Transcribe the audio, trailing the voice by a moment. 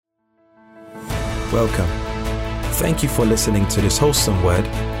Welcome. Thank you for listening to this wholesome word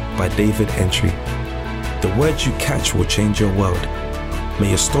by David Entry. The words you catch will change your world. May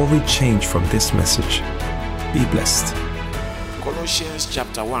your story change from this message. Be blessed. Colossians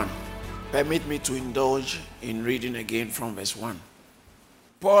chapter 1. Permit me to indulge in reading again from verse 1.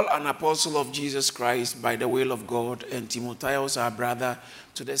 Paul, an apostle of Jesus Christ by the will of God, and Timotheus, our brother,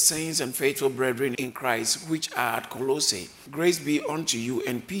 to the saints and faithful brethren in Christ, which are at Colossae. Grace be unto you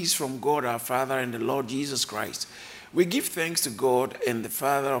and peace from God our Father and the Lord Jesus Christ. We give thanks to God and the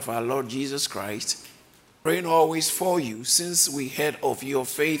Father of our Lord Jesus Christ, praying always for you, since we heard of your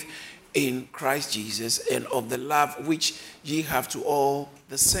faith in Christ Jesus and of the love which ye have to all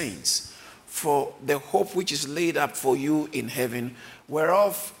the saints, for the hope which is laid up for you in heaven,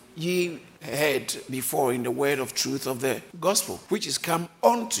 whereof ye heard before in the word of truth of the gospel, which is come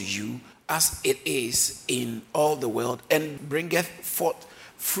unto you as it is in all the world, and bringeth forth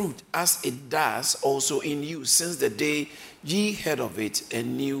fruit as it does also in you, since the day ye heard of it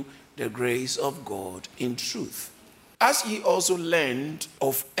and knew the grace of God in truth. As ye also learned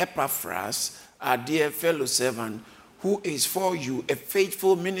of Epaphras, our dear fellow servant, who is for you a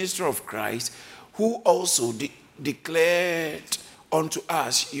faithful minister of Christ, who also declared unto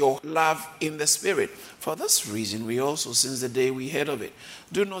us your love in the Spirit. For this reason, we also, since the day we heard of it,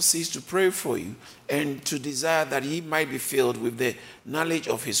 do not cease to pray for you and to desire that ye might be filled with the knowledge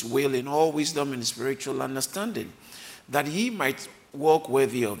of his will in all wisdom and spiritual understanding, that ye might walk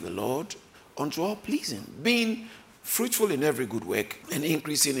worthy of the Lord unto all pleasing, being fruitful in every good work and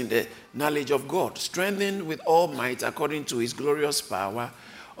increasing in the knowledge of God, strengthened with all might according to his glorious power,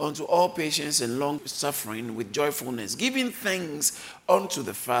 unto all patience and long suffering with joyfulness, giving thanks unto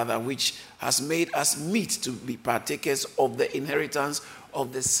the Father, which has made us meet to be partakers of the inheritance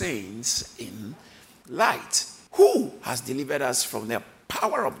of the saints in light, who has delivered us from the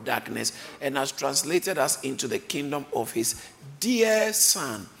power of darkness and has translated us into the kingdom of his dear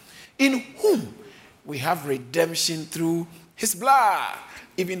Son, in whom we have redemption through his blood,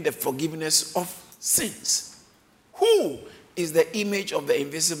 even the forgiveness of sins, who is the image of the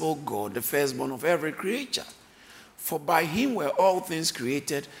invisible God, the firstborn of every creature. For by him were all things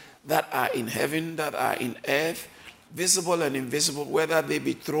created that are in heaven, that are in earth, visible and invisible, whether they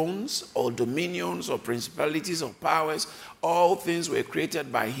be thrones or dominions or principalities or powers. All things were created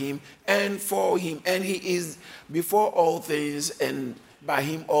by him and for him. And he is before all things, and by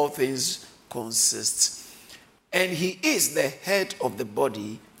him all things consist. And he is the head of the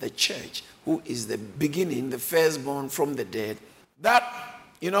body, the church, who is the beginning, the firstborn from the dead, that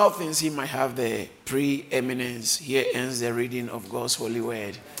in all things he might have the preeminence. Here ends the reading of God's holy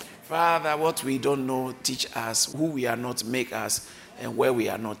word. Father, what we don't know, teach us. Who we are not, make us. And where we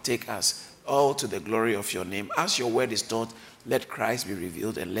are not, take us. All to the glory of your name. As your word is taught, let Christ be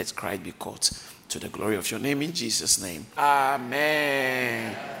revealed and let Christ be caught, to the glory of your name, in Jesus' name.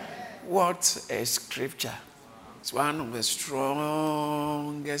 Amen. What a scripture. It's one of the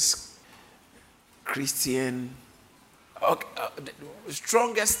strongest Christian,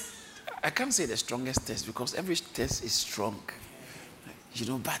 strongest, I can't say the strongest text because every text is strong,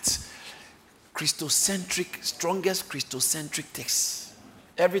 but Christocentric, strongest Christocentric text.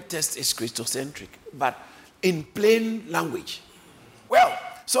 Every text is Christocentric, but in plain language. Well,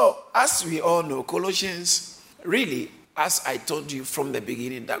 so as we all know, Colossians, really, as I told you from the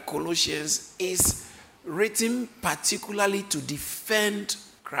beginning, that Colossians is written particularly to defend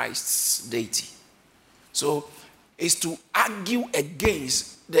Christ's deity. So it's to argue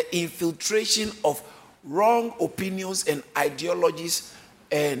against the infiltration of wrong opinions and ideologies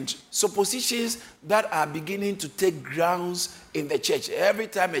and suppositions that are beginning to take grounds in the church. Every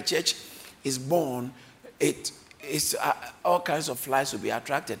time a church is born, all kinds of flies will be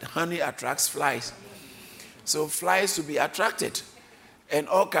attracted. Honey attracts flies. So flies will be attracted. And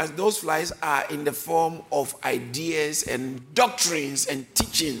all kinds, those flies are in the form of ideas and doctrines and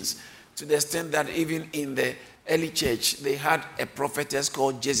teachings, to the extent that even in the early church, they had a prophetess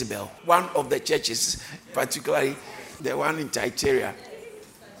called Jezebel. One of the churches, particularly the one in Thyatira,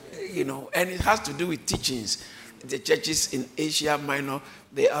 and it has to do with teachings. The churches in Asia Minor,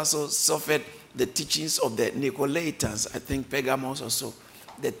 they also suffered the teachings of the Nicolaitans, I think Pergamos also,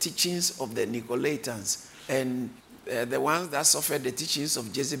 the teachings of the Nicolaitans. And the ones that suffered the teachings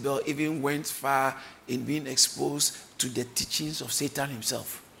of Jezebel even went far in being exposed to the teachings of Satan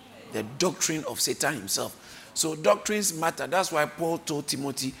himself, the doctrine of Satan himself. So doctrines matter. That's why Paul told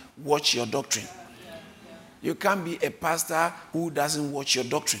Timothy, watch your doctrine. You can't be a pastor who doesn't watch your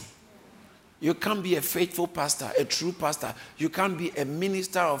doctrine. You can't be a faithful pastor, a true pastor. You can't be a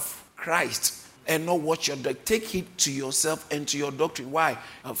minister of Christ and not watch your doctrine. Take heed to yourself and to your doctrine. Why?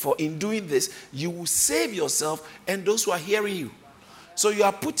 For in doing this, you will save yourself and those who are hearing you. So you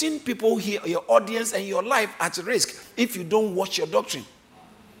are putting people here, your audience and your life at risk if you don't watch your doctrine.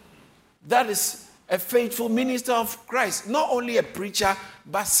 That is a faithful minister of Christ. Not only a preacher,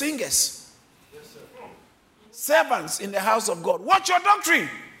 but singers. Yes, sir. Servants in the house of God. Watch your doctrine.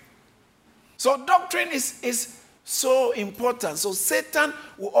 So doctrine is so important. So Satan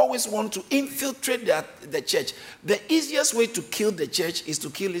will always want to infiltrate the church. The easiest way to kill the church is to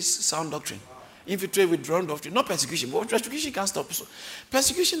kill its sound doctrine. Infiltrate with wrong doctrine. Not persecution, but persecution can't stop.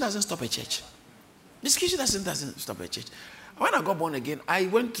 Persecution doesn't stop a church. Persecution doesn't stop a church. When I got born again, I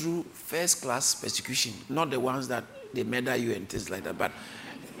went through first class persecution. Not the ones that they murder you and things like that, but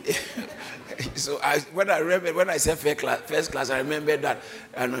so when I said first class, I remember that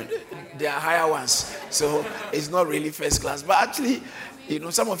there are higher ones. So it's not really first class. But actually,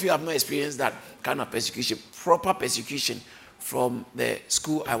 some of you have not experienced that kind of persecution, proper persecution from the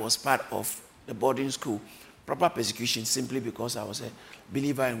school I was part of, the boarding school. Proper persecution simply because I was a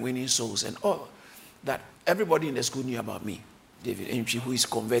believer in winning souls and all that. Everybody in the school knew about me, David Entry, who is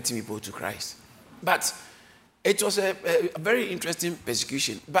converting people to Christ. But it was a very interesting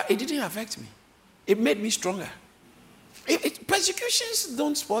persecution, but it didn't affect me. It made me stronger. Persecutions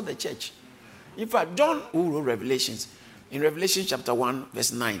don't spoil the church. In fact, John, who wrote Revelations, in Revelation chapter 1,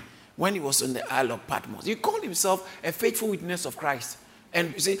 verse 9, when he was on the Isle of Patmos, he called himself a faithful witness of Christ.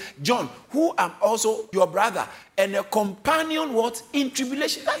 And you say, John, who am also your brother and a companion, what? In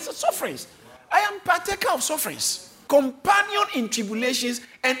tribulation. That's the sufferings. I am partaker of sufferings. Companion in tribulations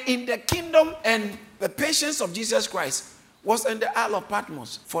and in the kingdom and the patience of Jesus Christ was in the Isle of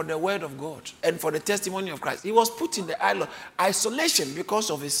Patmos for the word of God and for the testimony of Christ. He was put in the Isle of isolation because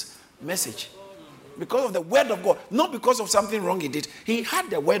of his message. Because of the word of God. Not because of something wrong he did. He had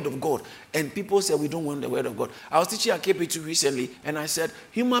the word of God. And people said, we don't want the word of God. I was teaching at KP2 recently, and I said,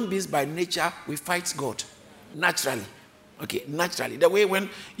 human beings by nature, we fight God. Naturally. Okay, naturally. The way when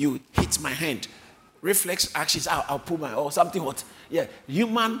you hit my hand, reflex actions, I'll pull my, or something what? Yeah,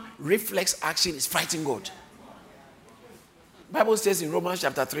 human reflex action is fighting God. Bible says in Romans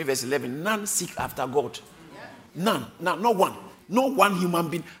chapter 3 verse 11, none seek after God. None, not one. No one human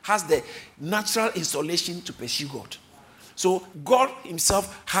being has the natural inclination to pursue God. So God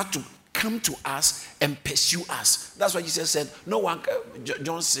himself had to come to us and pursue us. That's why Jesus said, no one,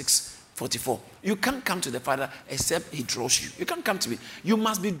 John 6:44. You can't come to the Father except he draws you. You can't come to me. You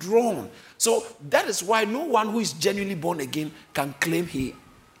must be drawn. So that is why no one who is genuinely born again can claim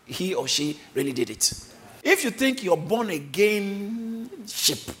he or she really did it. If you think you're born again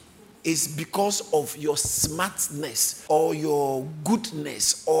ship is because of your smartness or your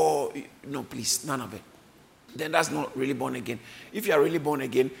goodness or, no, please, none of it, then that's not really born again. If you are really born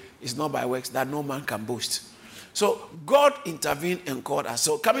again, it's not by works that no man can boast. So God intervened and called us.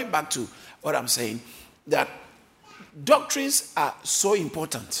 So coming back to what I'm saying, that doctrines are so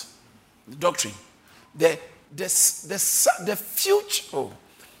important. Doctrine. The future.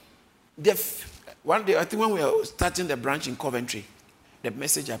 One day, I think when we were starting the branch in Coventry, the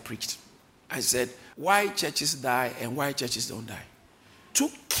message I preached, I said, why churches die and why churches don't die. Two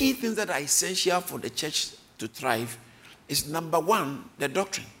key things that are essential for the church to thrive is number one, the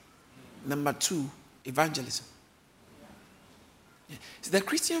doctrine. Number two, evangelism. So the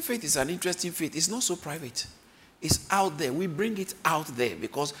Christian faith is an interesting faith. It's not so private. It's out there. We bring it out there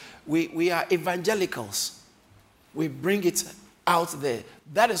because we are evangelicals. We bring it out there.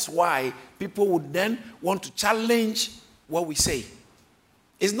 That is why people would then want to challenge what we say.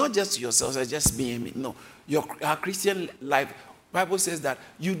 It's not just yourselves, it's just me and me. No. Our Christian life, Bible says that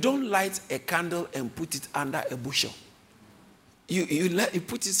you don't light a candle and put it under a bushel. You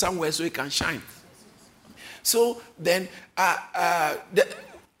put it somewhere so it can shine. So then the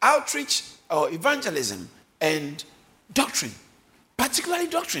outreach or evangelism and doctrine, particularly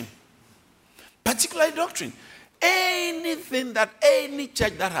doctrine. Anything that any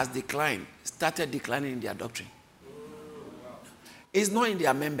church that has declined started declining in their doctrine. It's not in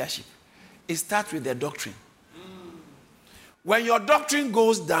their membership. It starts with their doctrine. When your doctrine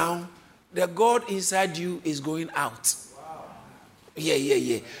goes down, the God inside you is going out.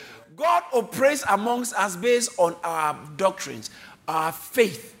 Yeah. God operates amongst us based on our doctrines, our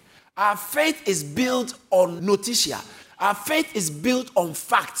faith. Our faith is built on notitia. Our faith is built on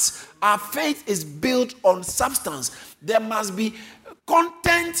facts. Our faith is built on substance. There must be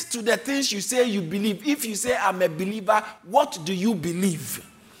content to the things you say you believe. If you say, I'm a believer, what do you believe?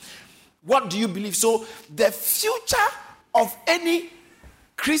 What do you believe? So the future of any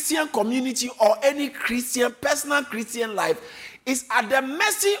Christian community or any Christian, personal Christian life is at the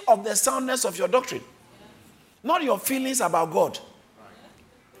mercy of the soundness of your doctrine, not your feelings about God.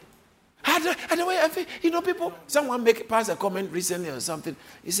 And the way I feel, people, someone passed a comment recently or something.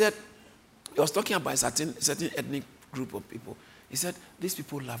 He said, he was talking about a certain ethnic group of people. He said, these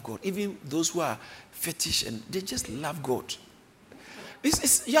people love God. Even those who are fetish, and they just love God.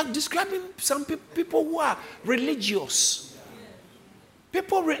 You're describing some people who are religious.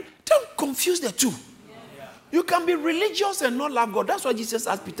 Don't confuse the two. You can be religious and not love God. That's why Jesus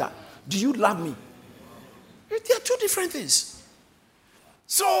asked Peter, do you love me? They are two different things.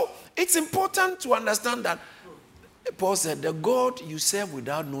 So it's important to understand that Paul said, the God you serve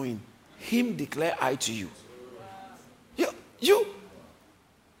without knowing, him declare I to you.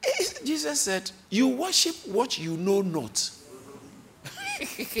 Jesus said, you worship what you know not.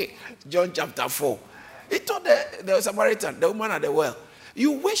 John chapter 4. He told the Samaritan, the woman at the well,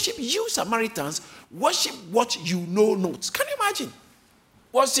 you Samaritans, worship what you know not. Can you imagine?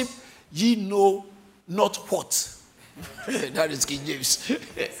 Worship ye know not what. That is King James.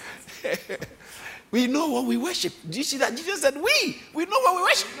 We know what we worship. Do you see that? Jesus said, we know what we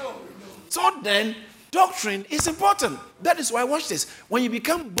worship. So then, doctrine is important. That is why, watch this. When you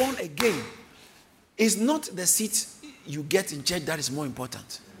become born again, it's not the seat you get in church that is more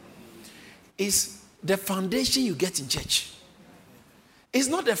important. It's the foundation you get in church. It's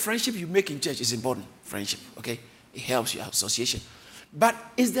not the friendship you make in church is important. Friendship, okay? It helps your association. But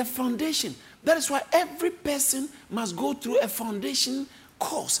it's the foundation. That is why every person must go through a foundation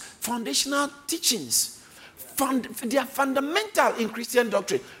course, foundational teachings. They are fundamental in Christian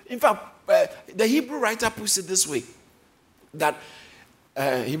doctrine. In fact, the Hebrew writer puts it this way, that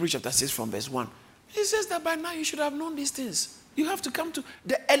Hebrew chapter 6 from verse 1. He says that by now you should have known these things. You have to come to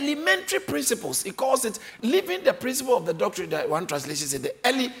the elementary principles. He calls it living the principle of the doctrine. That one translation said the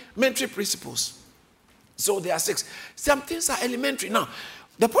elementary principles. So there are 6. Some things are elementary. Now,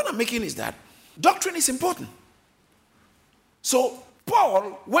 the point I'm making is that doctrine is important. So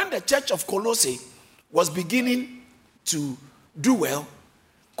Paul, when the church of Colossae was beginning to do well,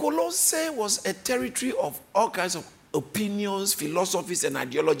 Colossae was a territory of all kinds of opinions, philosophies, and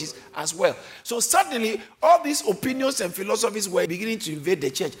ideologies as well. So suddenly, all these opinions and philosophies were beginning to invade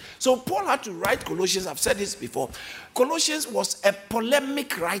the church. So Paul had to write Colossians. I've said this before. Colossians was a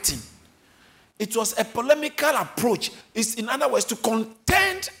polemic writing. It was a polemical approach. It's, in other words, to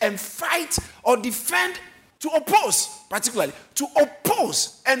contend and fight or defend, to oppose, particularly, to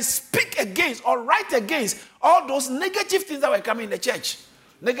oppose and speak against or write against all those negative things that were coming in the church.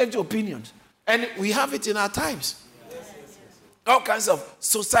 Negative opinions. And we have it in our times. All kinds of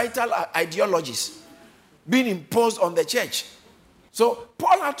societal ideologies being imposed on the church. So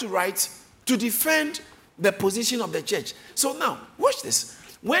Paul had to write to defend the position of the church. So now, watch this.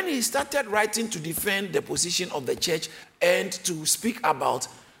 When he started writing to defend the position of the church and to speak about,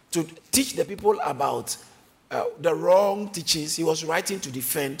 to teach the people about the wrong teachings, he was writing to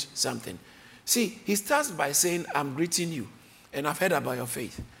defend something. See, he starts by saying, I'm greeting you, and I've heard about your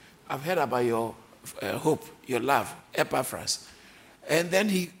faith. I've heard about your hope, your love, Epaphras. And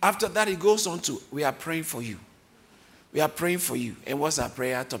then after that, he goes on to, we are praying for you. We are praying for you. And what's our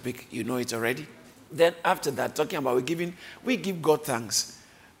prayer topic? You know it already. Then after that, talking about we give God thanks,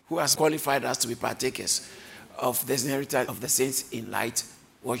 who has qualified us to be partakers of the inheritance of the saints in light.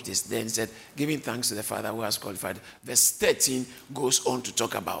 Watch this. Then he said, giving thanks to the Father who has qualified. Verse 13 goes on to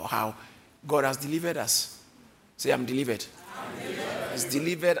talk about how God has delivered us. Say, I'm delivered. Has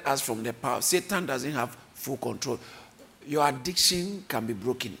delivered us from the power. Satan doesn't have full control. Your addiction can be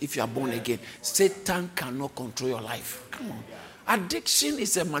broken if you are born again. Satan cannot control your life. Come on. Addiction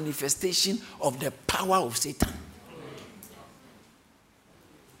is a manifestation of the power of Satan.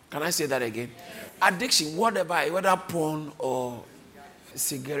 Can I say that again? Addiction, whatever, whether porn or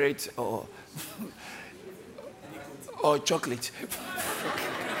cigarette or chocolate.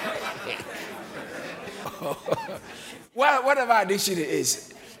 Well, whatever addiction it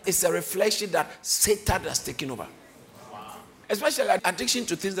is, it's a reflection that Satan has taken over. Especially addiction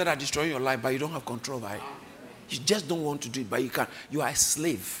to things that are destroying your life, but you don't have control over it. You just don't want to do it, but you can. You are a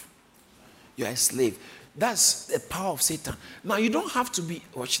slave. You are a slave. That's the power of Satan. Now, you don't have to be,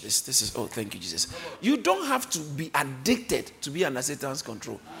 watch this. Thank you, Jesus. You don't have to be addicted to be under Satan's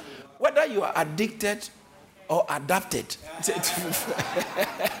control. Whether you are addicted or adapted.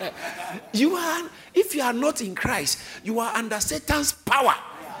 If you are not in Christ, you are under Satan's power.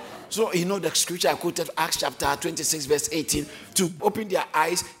 So, the scripture I quoted, Acts chapter 26, verse 18, to open their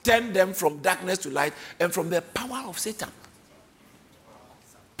eyes, turn them from darkness to light, and from the power of Satan.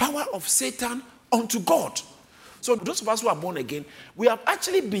 Power of Satan unto God. So, those of us who are born again, we have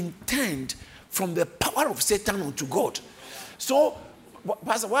actually been turned from the power of Satan unto God. So,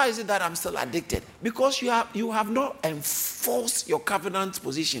 Pastor, why is it that I'm still addicted? Because you have not enforced your covenant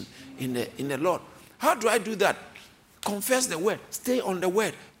position in the Lord. How do I do that? Confess the word. Stay on the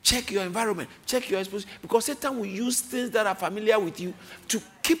word. Check your environment. Check your exposure. Because Satan will use things that are familiar with you to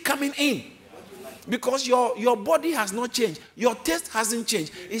keep coming in. Because your body has not changed. Your taste hasn't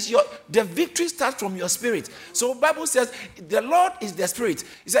changed. The victory starts from your spirit. So Bible says the Lord is the spirit.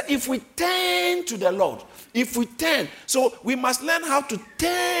 He said if we turn to the Lord, so we must learn how to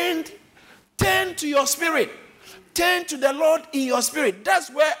turn to your spirit. Turn to the Lord in your spirit.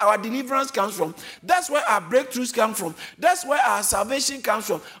 That's where our deliverance comes from. That's where our breakthroughs come from. That's where our salvation comes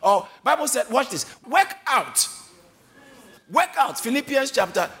from. Or Bible said, watch this. Work out. Philippians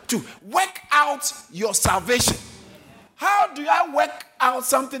chapter 2. Work out your salvation. How do I work out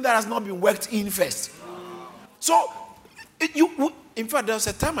something that has not been worked in first? So, in fact, there was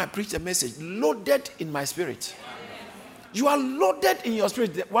a time I preached a message, loaded in my spirit. You are loaded in your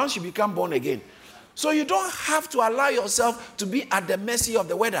spirit once you become born again. So you don't have to allow yourself to be at the mercy of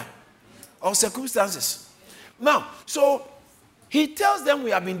the weather or circumstances. Now, so he tells them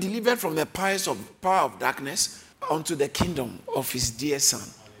we have been delivered from the power of darkness unto the kingdom of his dear son.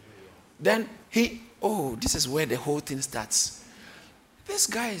 Then this is where the whole thing starts. This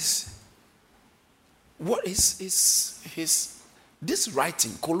guy this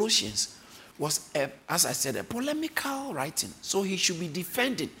writing, Colossians, was, as I said, a polemical writing. So he should be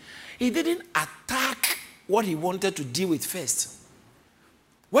defending. He didn't attack what he wanted to deal with first.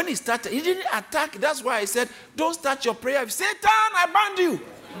 When he started, he didn't attack. That's why I said, don't start your prayer. Satan, I bound you.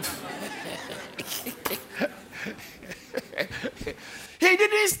 He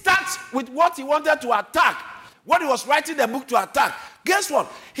didn't start with what he wanted to attack. What he was writing the book to attack. Guess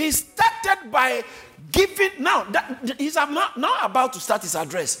what? He started by giving. He's now about to start his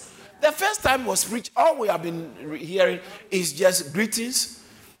address. The first time was preached. All we have been hearing is just greetings.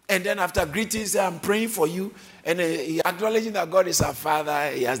 And then after greetings, I'm praying for you. And he acknowledging that God is our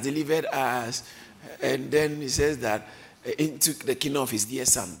Father. He has delivered us. And then he says that into the kingdom of his dear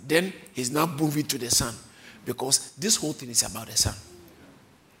son. Then he's now moving to the son. Because this whole thing is about the son.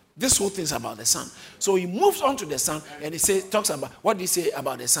 This whole thing is about the son. So he moves on to the son. And he talks about, what did he say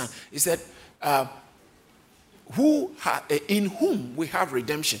about the son? He said, in whom we have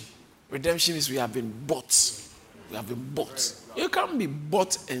redemption. Redemption is we have been bought. We have been bought. You can't be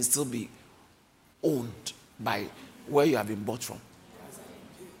bought and still be owned by where you have been bought from.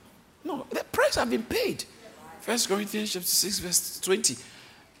 No, the price have been paid. 1 Corinthians chapter 6 verse 20.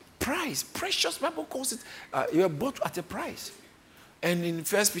 Price, precious, Bible calls it, you are bought at a price. And in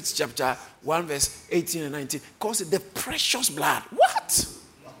 1 Peter chapter 1 verse 18 and 19, calls it the precious blood. What?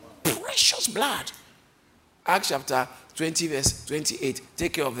 Precious blood. Acts chapter 20 verse 28,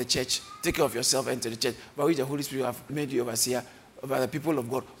 take care of the church, take care of yourself and to the church, by which the Holy Spirit have made you overseer over the people of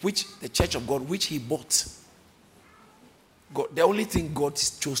God, which the church of God, which he bought. God, the only thing God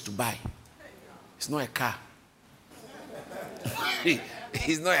chose to buy, it's not a car.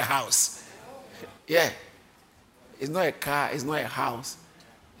 It's not a house. Yeah. It's not a car, it's not a house,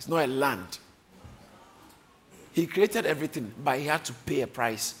 it's not a land. He created everything, but he had to pay a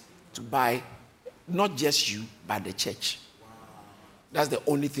price to buy not just you, but the church. That's the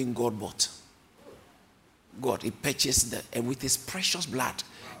only thing God bought. God, he purchased and with his precious blood,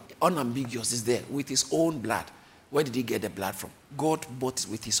 unambiguous is there, with his own blood. Where did he get the blood from? God bought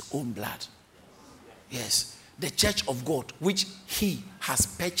it with his own blood. Yes. The church of God, which he has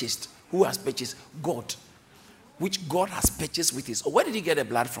purchased. Who has purchased? God. Which God has purchased with his own. Where did he get the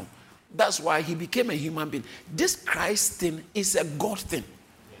blood from? That's why he became a human being. This Christ thing is a God thing.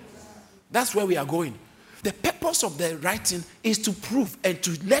 That's where we are going. The purpose of the writing is to prove and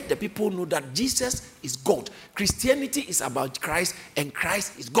to let the people know that Jesus is God. Christianity is about Christ and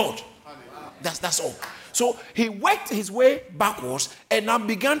Christ is God. That's all. So he worked his way backwards and now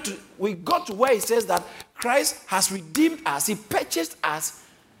we got to where he says that Christ has redeemed us. He purchased us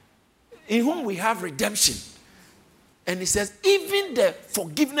in whom we have redemption. And he says, even the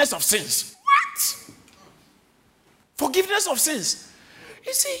forgiveness of sins. What? Forgiveness of sins.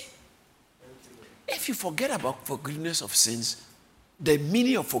 You see, if you forget about forgiveness of sins, the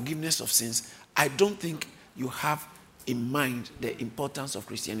meaning of forgiveness of sins, I don't think you have in mind the importance of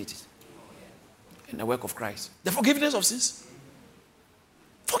Christianity and the work of Christ. The forgiveness of sins.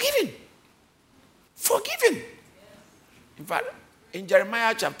 Forgiven. Forgiven. In fact, in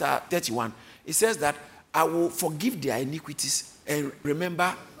Jeremiah chapter 31, it says that I will forgive their iniquities and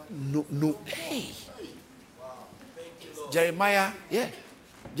remember no. Hey. Jeremiah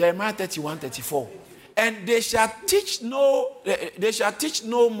 31, 34. And they shall teach no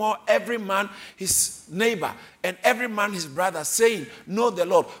more every man his neighbor, and every man his brother, saying, Know the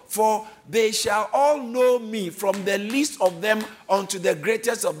Lord. For they shall all know me, from the least of them unto the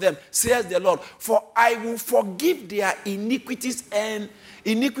greatest of them, says the Lord. For I will forgive their iniquity,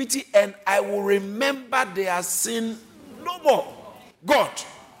 and I will remember their sin no more. God,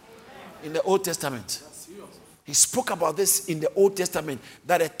 in the Old Testament, he spoke about this in the Old Testament,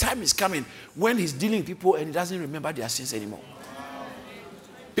 that a time is coming when he's dealing with people and he doesn't remember their sins anymore.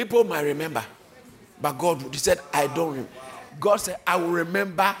 People might remember, but God, he said, I don't remember. God said, I will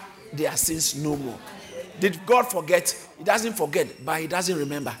remember their sins no more. Did God forget? He doesn't forget, but he doesn't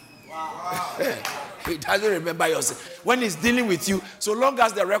remember. He doesn't remember your sin. When he's dealing with you, so long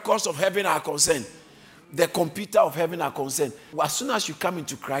as the records of heaven are concerned, the computer of heaven are concerned, as soon as you come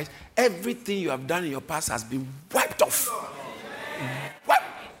into Christ, everything you have done in your past has been wiped off.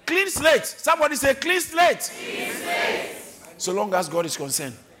 Clean slate. Somebody say clean slate. Clean slate. So long as God is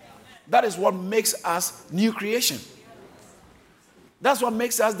concerned. That is what makes us new creation. That's what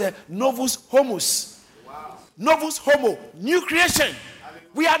makes us the novus homus. Novus homo, new creation.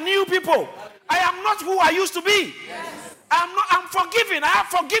 We are new people. I am not who I used to be. I'm forgiven. I have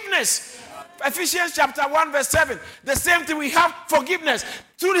forgiveness. Ephesians chapter 1 verse 7. The same thing, we have forgiveness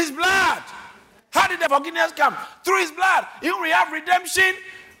through his blood. How did the forgiveness come? Through his blood. Here we have redemption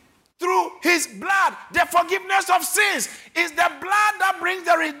through his blood. The forgiveness of sins is the blood that brings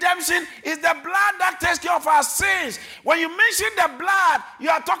the redemption, is the blood that takes care of our sins. When you mention the blood, you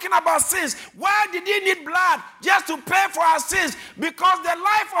are talking about sins. Why did he need blood? Just to pay for our sins. Because the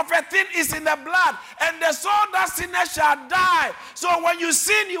life of a thing is in the blood, and the soul that sinners shall die. So when you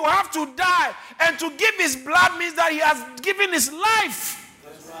sin, you have to die. And to give his blood means that he has given his life.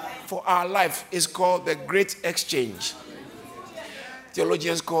 For our life is called the great exchange.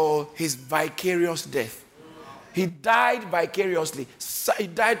 Theologians call his vicarious death. He died vicariously. He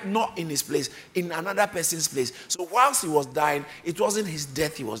died not in his place, in another person's place. So whilst he was dying, it wasn't his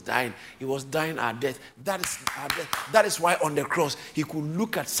death he was dying. He was dying our death. That is our death. That is why on the cross, he could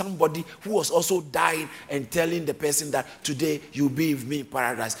look at somebody who was also dying and telling the person that today you'll be with me in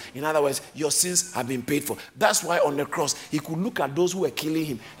paradise. In other words, your sins have been paid for. That's why on the cross, he could look at those who were killing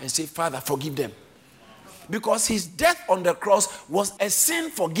him and say, Father, forgive them. Because his death on the cross was a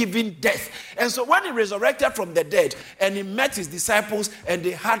sin-forgiving death. And so when he resurrected from the dead and he met his disciples and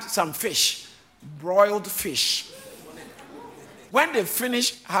they had some fish, broiled fish. When they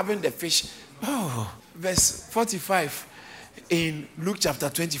finished having the fish, verse 45 in Luke chapter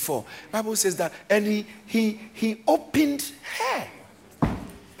 24, the Bible says that, and he opened her.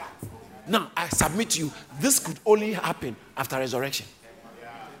 Now, I submit to you, this could only happen after resurrection.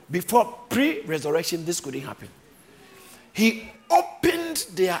 Before pre-resurrection, this couldn't happen. He opened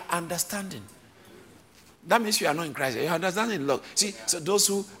their understanding. That means you are not in Christ. Your understanding is locked. See, so those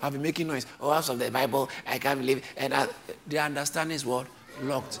who have been making noise, out of the Bible, I can't believe it. And their understanding is what?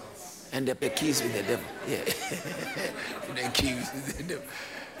 Locked. And the keys with the devil. Yeah. The keys with the devil.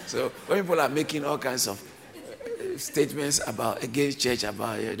 So when people are making all kinds of statements against church,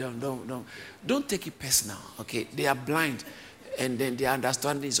 don't take it personal. Okay? They are blind. And then their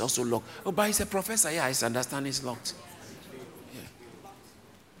understanding is also locked. Oh, but he's a professor. Yeah, his understanding is locked. Yeah.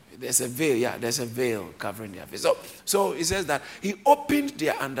 There's a veil. Yeah, there's a veil covering their face. So he says that he opened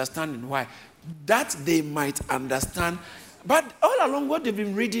their understanding. Why? That they might understand. But all along what they've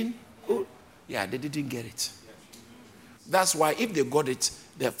been reading, they didn't get it. That's why if they got it,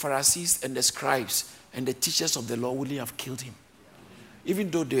 the Pharisees and the scribes and the teachers of the law wouldn't have killed him.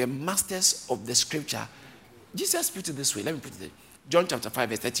 Even though they were masters of the scripture, Jesus put it this way. Let me put it there. John chapter 5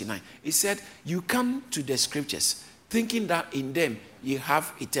 verse 39. He said, you come to the scriptures thinking that in them you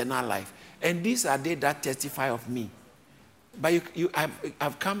have eternal life. And these are they that testify of me. But you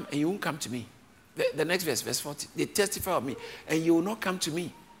have come and you won't come to me. The next verse, verse 40. They testify of me and you will not come to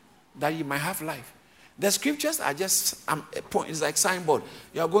me that you might have life. The scriptures are just a point. It's like signboard.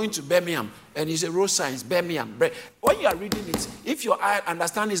 You are going to Birmingham and it's a road signs, Birmingham. When you are reading it, if your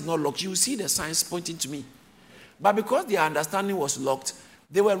understanding is not locked, you will see the signs pointing to me. But because their understanding was locked,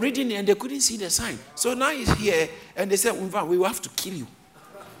 they were reading it and they couldn't see the sign. So now he's here and they said, we will have to kill you.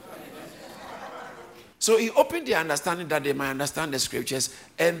 So he opened their understanding that they might understand the scriptures,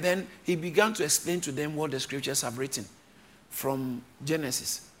 and then he began to explain to them what the scriptures have written from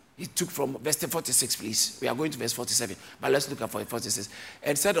Genesis. He took from verse 46, please. We are going to verse 47, but let's look at 46.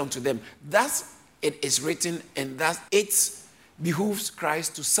 And said unto them, thus it is written, and thus it behooves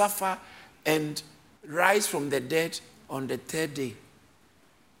Christ to suffer and rise from the dead on the third day.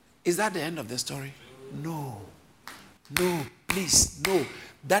 Is that the end of the story? No, please, no.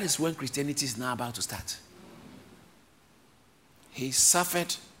 That is when Christianity is now about to start. He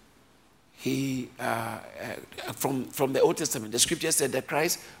suffered. From the Old Testament, the scripture said that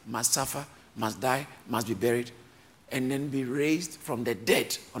Christ must suffer, must die, must be buried, and then be raised from the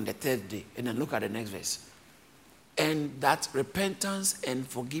dead on the third day. And then look at the next verse. And that repentance and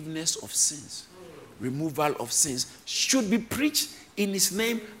forgiveness of sins, removal of sins, should be preached in his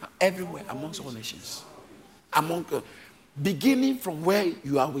name everywhere amongst all nations. Beginning from where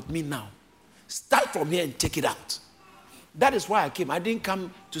you are with me now. Start from here and take it out. That is why I came. I didn't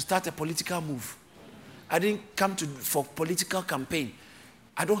come to start a political move. I didn't come for political campaign.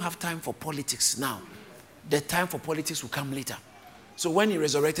 I don't have time for politics now. The time for politics will come later. So when he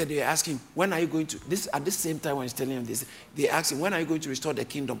resurrected, they asked him, when are you going to, this at the same time when he's telling him this, they asked him, when are you going to restore the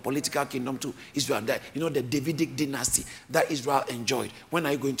kingdom, political kingdom to Israel? That, the Davidic dynasty that Israel enjoyed. When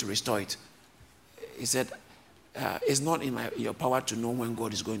are you going to restore it? He said, it's not in your power to know when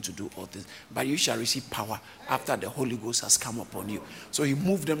God is going to do all things, but you shall receive power after the Holy Ghost has come upon you. So he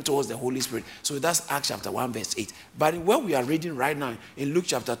moved them towards the Holy Spirit. So that's Acts chapter 1 verse 8. But where we are reading right now in Luke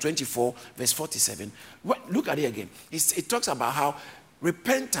chapter 24 verse 47, look at it again. It talks about how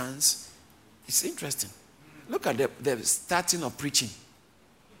repentance is interesting. Look at the starting of preaching.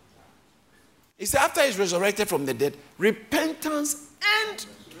 It said after he's resurrected from the dead, repentance and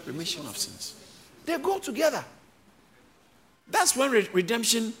remission of sins. They go together. That's when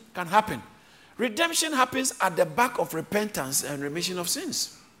redemption can happen. Redemption happens at the back of repentance and remission of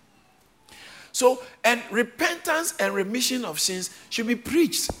sins. So, and repentance and remission of sins should be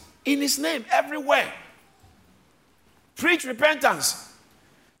preached in his name everywhere. Preach repentance.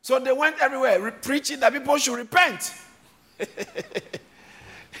 So they went everywhere preaching that people should repent.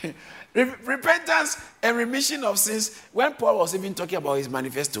 Repentance and remission of sins. When Paul was even talking about his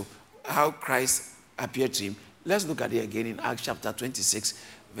manifesto, how Christ appeared to him, let's look at it again in Acts chapter 26,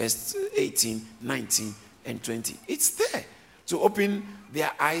 verse 18, 19, and 20. It's there to open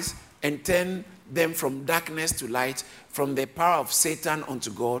their eyes and turn them from darkness to light, from the power of Satan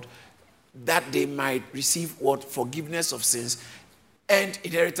unto God, that they might receive what? Forgiveness of sins and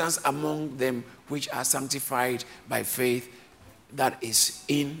inheritance among them which are sanctified by faith that is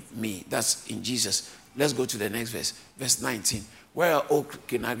in me. That's in Jesus. Let's go to the next verse, verse 19. Where, O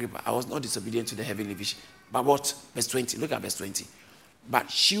King Agrippa, I was not disobedient to the heavenly vision. But what? Verse 20. Look at verse 20. But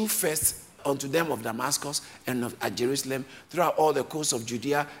shew first unto them of Damascus and at Jerusalem, throughout all the coasts of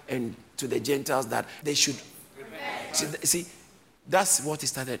Judea, and to the Gentiles, that they should repent. See, that's what he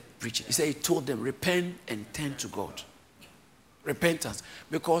started preaching. He said he told them, repent and turn to God. Repentance.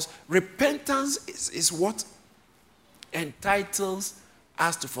 Because repentance is what entitles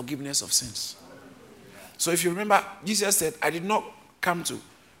us to forgiveness of sins. So if you remember, Jesus said, I did not come to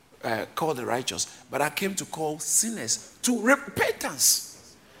call the righteous, but I came to call sinners to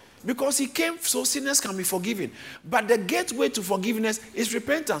repentance. Because he came so sinners can be forgiven. But the gateway to forgiveness is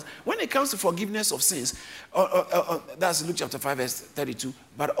repentance. When it comes to forgiveness of sins, that's Luke chapter 5 verse 32,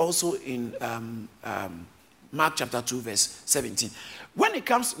 but also in Mark chapter 2 verse 17. When it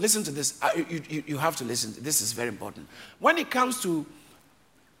comes, listen to this, you have to listen. This is very important. When it comes to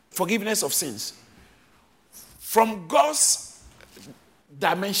forgiveness of sins, from God's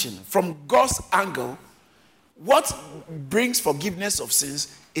dimension, from God's angle, what brings forgiveness of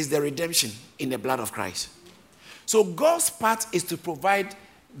sins is the redemption in the blood of Christ. So God's part is to provide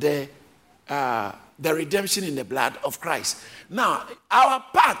the redemption in the blood of Christ. Now, our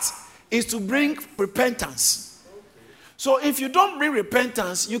part is to bring repentance. So if you don't bring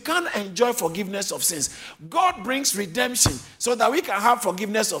repentance, you can't enjoy forgiveness of sins. God brings redemption so that we can have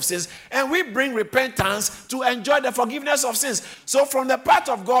forgiveness of sins, and we bring repentance to enjoy the forgiveness of sins. So from the part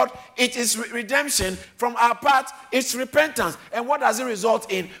of God, it is redemption. From our part, it's repentance. And what does it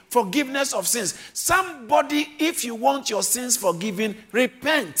result in? Forgiveness of sins. Somebody, if you want your sins forgiven,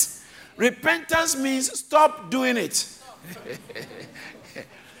 repent. Repentance means stop doing it.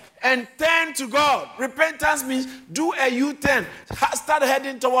 And turn to God. Repentance means do a U-turn. Start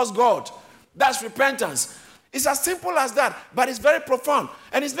heading towards God. That's repentance. It's as simple as that, but it's very profound.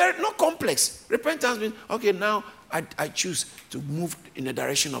 And it's very not complex. Repentance means, okay, now I choose to move in the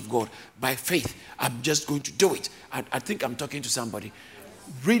direction of God. By faith, I'm just going to do it. I think I'm talking to somebody.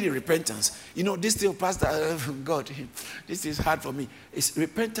 Really repentance. This still, Pastor, God, this is hard for me. It's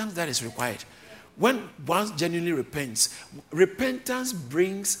repentance that is required. When one genuinely repents, repentance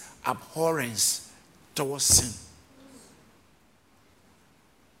brings abhorrence towards sin.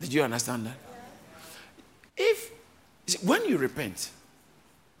 Did you understand that? When you repent,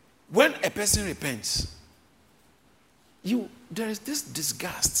 when a person repents, there is this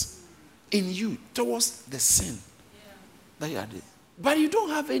disgust in you towards the sin that you are doing. but you don't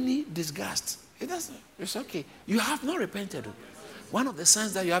have any disgust. It's okay. You have not repented. One of the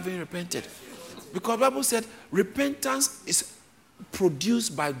signs that you haven't repented. Because the Bible said repentance is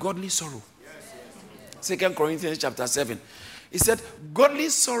produced by godly sorrow. 2 Corinthians chapter 7. It said, godly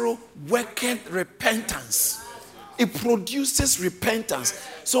sorrow worketh repentance. It produces repentance.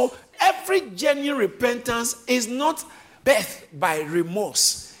 So every genuine repentance is not birthed by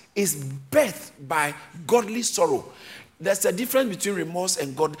remorse. It's birthed by godly sorrow. There's a difference between remorse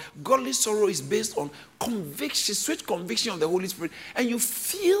and God. Godly sorrow is based on conviction, sweet conviction of the Holy Spirit. And you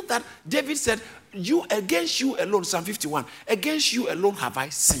feel that David said, against you alone, Psalm 51, against you alone have I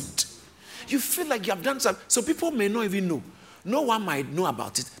sinned. You feel like you have done something. So people may not even know. No one might know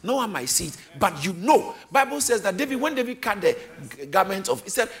about it. No one might see it. But you know. Bible says that when David cut the garment off, he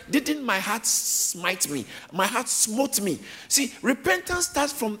said, didn't my heart smite me? My heart smote me. See, repentance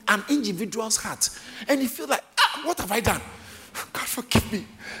starts from an individual's heart. And you feel like, what have I done? God forgive me.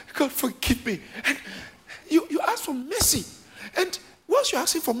 God forgive me. And you ask for mercy. And once you're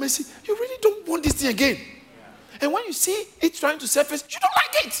asking for mercy, you really don't want this thing again. And when you see it trying to surface, you don't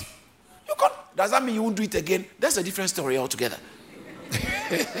like it. Does that mean you won't do it again? That's a different story altogether.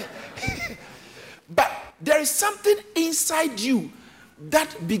 But there is something inside you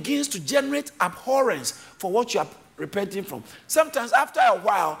that begins to generate abhorrence for what you are repenting from. Sometimes after a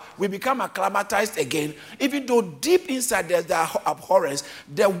while, we become acclimatized again, even though deep inside there's the abhorrence,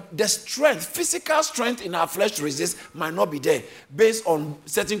 the strength, physical strength in our flesh to resist might not be there based on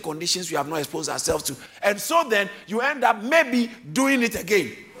certain conditions we have not exposed ourselves to. And so then you end up maybe doing it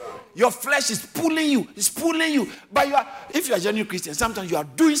again. Your flesh is pulling you. It's pulling you. But if you are a genuine Christian, sometimes you are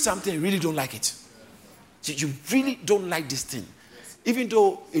doing something you really don't like it. So you really don't like this thing. Even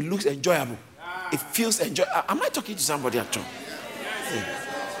though it looks enjoyable. It feels enjoyable. Am I talking to somebody at all?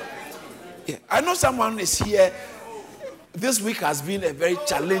 Yeah. I know someone is here. This week has been a very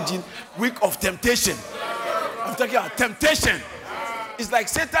challenging week of temptation. I'm talking about temptation. It's like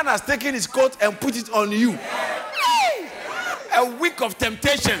Satan has taken his coat and put it on you. A week of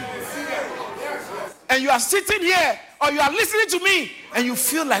temptation. And you are sitting here or you are listening to me and you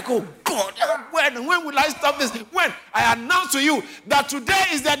feel like, oh God, when will I stop this? When I announce to you that today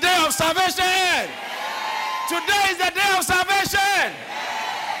is the day of salvation. Today is the day of salvation.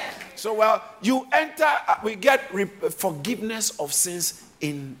 So you enter, we get forgiveness of sins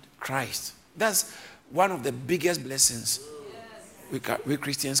in Christ. That's one of the biggest blessings we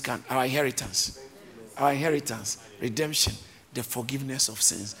Christians can. Our inheritance, redemption, the forgiveness of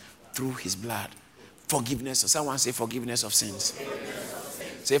sins through his blood. Forgiveness. Someone say forgiveness of sins.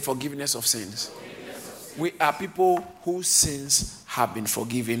 Say forgiveness of sins. We are people whose sins have been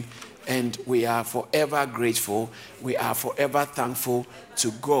forgiven, and we are forever grateful. We are forever thankful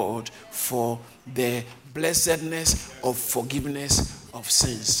to God for the blessedness of forgiveness of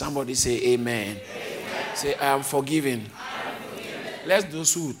sins. Somebody say amen. Say, I am forgiven. Let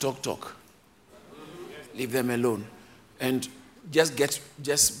those who talk. Leave them alone. And just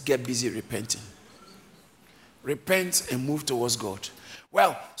get busy repenting. Repent and move towards God.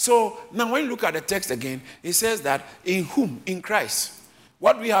 Well, so now when you look at the text again, it says that in whom? In Christ.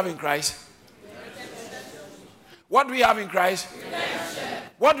 What do we have in Christ? Redemption. What do we have in Christ? Redemption.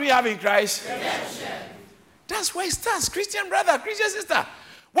 What do we have in Christ? Redemption. That's where it starts. Christian brother, Christian sister.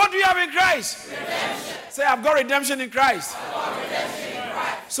 What do you have in Christ? Redemption. Say, I've got redemption in Christ. I've got redemption in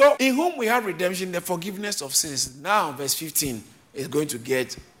Christ. So in whom we have redemption, the forgiveness of sins. Now verse 15 is going to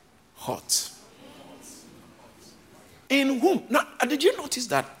get hot. In whom? Now, did you notice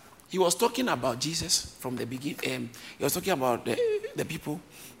that he was talking about Jesus from the beginning? He was talking about the people.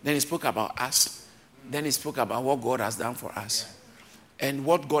 Then he spoke about us. Then he spoke about what God has done for us. And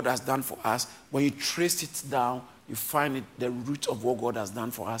what God has done for us, when you trace it down, you find it, the root of what God has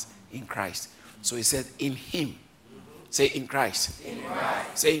done for us in Christ. So he said, in him. Say, in Christ. In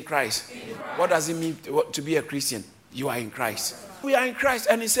Christ. Say, in Christ. In Christ. What does it mean to be a Christian? You are in Christ. We are in Christ.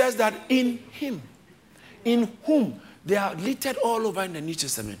 And he says that in him. In whom. They are littered all over in the New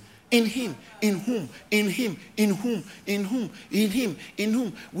Testament. In him, in whom, in him, in whom, in whom, in him, in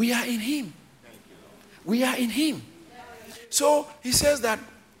whom. We are in him. We are in him. So he says that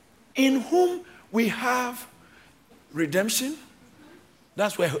in whom we have redemption.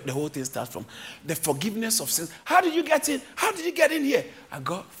 That's where the whole thing starts from. The forgiveness of sins. How did you get in? How did you get in here? I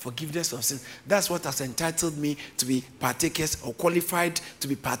got forgiveness of sins. That's what has entitled me to be partakers or qualified to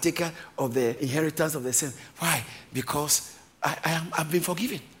be partaker of the inheritance of the sin. Why? Because I've been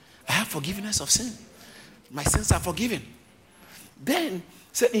forgiven. I have forgiveness of sin. My sins are forgiven. Then,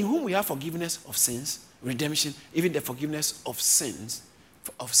 so in whom we have forgiveness of sins, redemption, even the forgiveness of sins.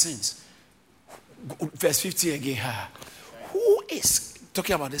 Verse 15 again. Who is,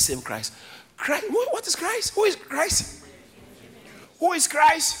 talking about the same Christ. Christ, what is Christ? Who is Christ? Who is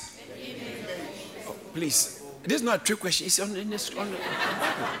Christ? Oh, please, this is not a trick question. It's on the Bible.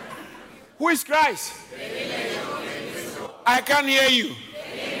 Who is Christ? I can't hear you.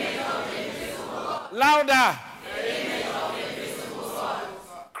 Louder.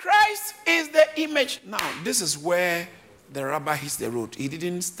 Christ is the image. Now, this is where the rubber hits the road. He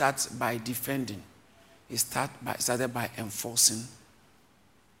didn't start by defending. He started by enforcing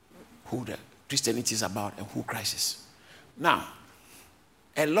who the Christianity is about and who Christ is. Now,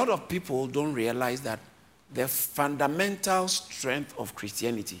 a lot of people don't realize that the fundamental strength of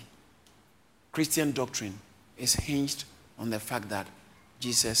Christianity, Christian doctrine, is hinged on the fact that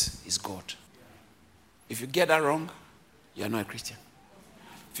Jesus is God. If you get that wrong, you're not a Christian.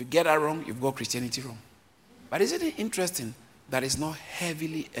 If you get that wrong, you've got Christianity wrong. But isn't it interesting that it's not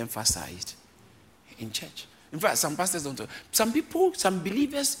heavily emphasized in church? In fact, some pastors don't. Some people, some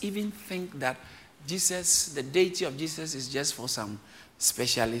believers even think that Jesus, the deity of Jesus, is just for some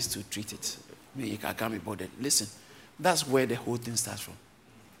specialists to treat it. I can't be bothered. Listen, that's where the whole thing starts from.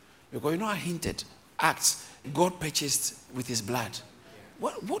 Because you know I hinted, Acts, God purchased with his blood.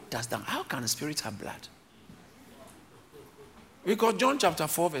 What does that? How can a spirit have blood? Because John chapter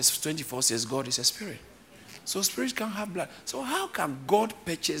 4 verse 24 says God is a spirit. So spirits can't have blood. So how can God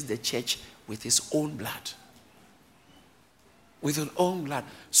purchase the church with his own blood? With his own blood.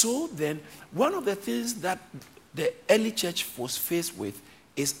 So then, one of the things that the early church was faced with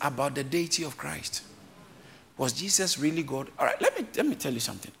is about the deity of Christ. Was Jesus really God? All right, let me tell you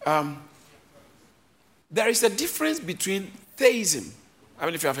something. There is a difference between theism. I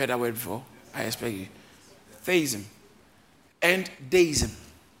mean, if you have heard that word before, I expect you. Theism and deism.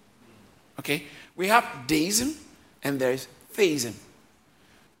 Okay? We have deism and there is theism.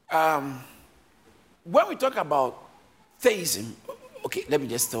 When we talk about theism, okay, let me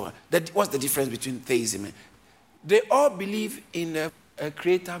just tell you. What's the difference between theism and... They all believe in a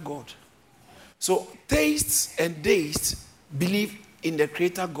creator God. So theists and deists believe in the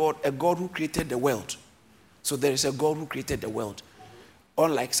creator God, a God who created the world. So there is a God who created the world.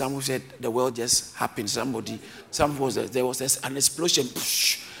 Unlike some who said the world just happened. There was an explosion,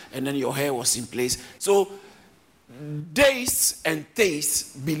 and then your hair was in place. So deists and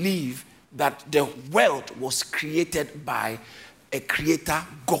theists believe that the world was created by a creator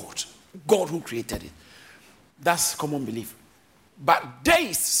God. God who created it. That's common belief. But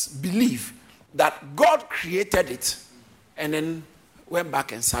deists believe that God created it and then went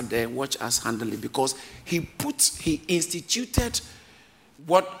back and sat there and watched us handle it because he instituted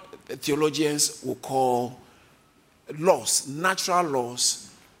what theologians will call laws, natural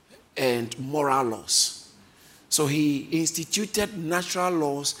laws and moral laws. So he instituted natural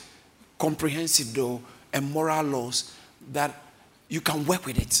laws, comprehensive though, and moral laws that you can work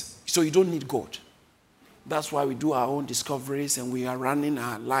with it. So you don't need God. That's why we do our own discoveries and we are running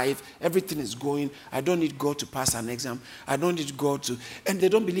our life. Everything is going. I don't need God to pass an exam. I don't need God to... And they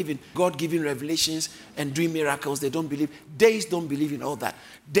don't believe in God giving revelations and doing miracles. They don't believe... Deists don't believe in all that.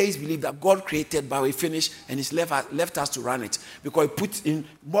 Deists believe that God created, but we finished and he's left us to run it. Because he put in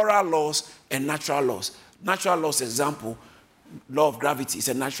moral laws and natural laws. Natural laws, example, law of gravity is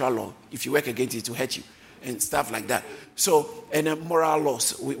a natural law. If you work against it, it will hurt you. And stuff like that. So, and then moral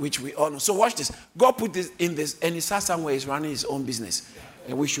laws, which we all know. So watch this. God put this in this, and he saw somewhere he's running his own business.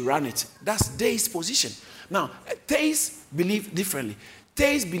 And we should run it. That's Deists' position. Now, theists believe differently.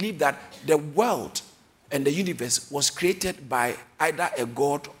 Theists believe that the world and the universe was created by either a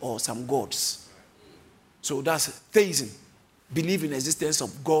god or some gods. So that's theism. Believe in the existence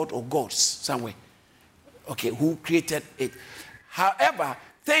of God or gods somewhere. Okay, who created it. However,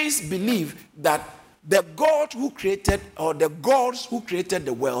 theists believe that the God who created, or the gods who created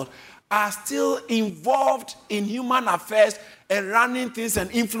the world, are still involved in human affairs and running things and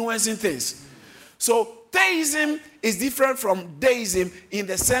influencing things. So theism is different from deism in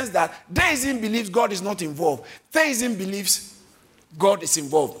the sense that deism believes God is not involved. Theism believes God is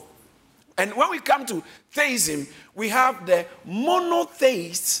involved. And when we come to theism, we have the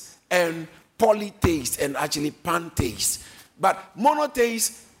monotheists and polytheists and actually pantheists. But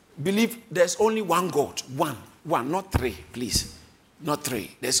monotheists believe there's only one God. One, not three, please. Not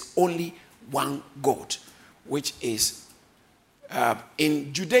three. There's only one God, which is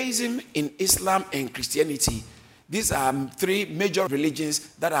in Judaism, in Islam, and Christianity. These are three major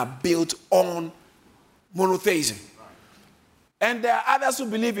religions that are built on monotheism. And there are others who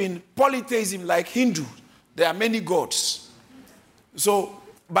believe in polytheism, like Hindu. There are many gods. So,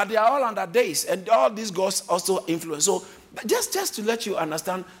 but they are all under deists, and all these gods also influence. So Just to let you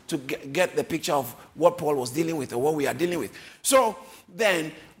understand, to get the picture of what Paul was dealing with or what we are dealing with. So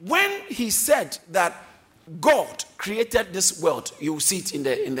then, when he said that God created this world, you see it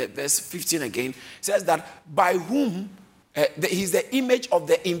in the verse 15 again, says that by whom he's the image of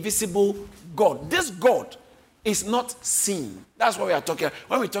the invisible God. This God is not seen. That's what we are talking about.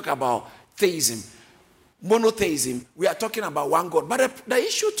 When we talk about theism, monotheism, we are talking about one God. But the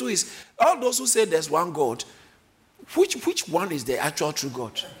issue too is, all those who say there's one God, which one is the actual true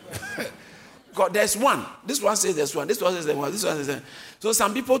God? God, there's one. This one says there's one. This one says there's one. This one says there's one. So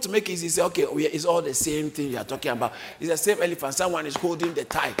some people, to make it easy, say, okay, it's all the same thing you are talking about. It's the same elephant. Someone is holding the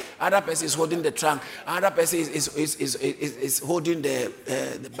tie. Other person is holding the trunk. Other person is holding the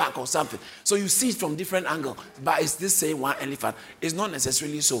back or something. So you see it from different angles. But it's this same one elephant. It's not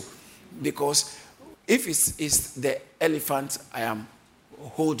necessarily so. Because if it's the elephant I am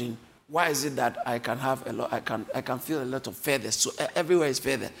holding, why is it that I can have a lot? I can feel a lot of feathers. So everywhere is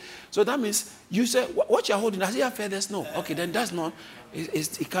feather. So that means you say what you're holding. Does it have feathers? No. Okay, then that's not.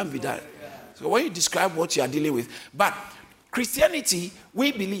 It can't be that. So when you describe what you are dealing with, but Christianity,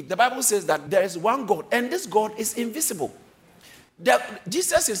 we believe the Bible says that there is one God, and this God is invisible.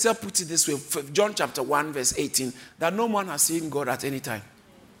 Jesus himself puts it this way: John chapter 1 verse 18, that no man has seen God at any time.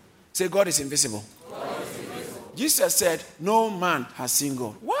 Say, God is invisible. God is invisible. Jesus said, no man has seen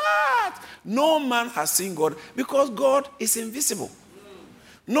God. What? No man has seen God, because God is invisible.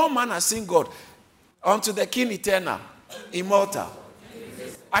 No man has seen God. Unto the King eternal, immortal.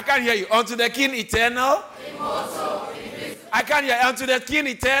 I can't hear you. Unto the King eternal, immortal. I can't hear you. Unto the King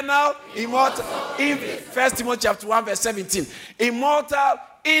eternal, immortal. In 1 Timothy chapter 1 verse 17. Immortal,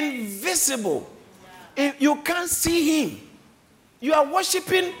 invisible. You can't see him. You are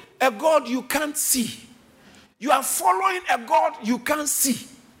worshiping a God you can't see. You are following a God you can't see.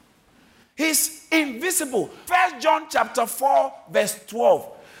 He's invisible. 1 John chapter 4 verse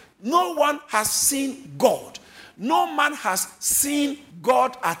 12. No one has seen God. No man has seen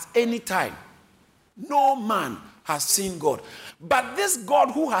God at any time. No man has seen God. But this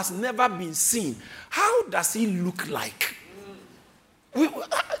God who has never been seen, how does he look like?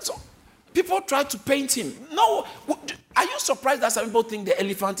 People try to paint him. No. Are you surprised that some people think the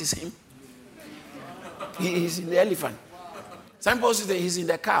elephant is him? He is in the elephant. Some people also think he's in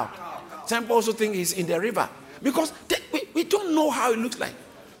the cow. Some people also think he's in the river. Because we don't know how it looks like.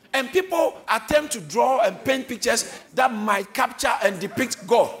 And people attempt to draw and paint pictures that might capture and depict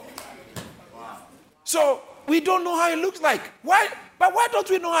God. So we don't know how it looks like. Why? But why don't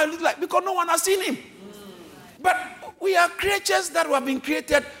we know how it looks like? Because no one has seen him. But we are creatures that have been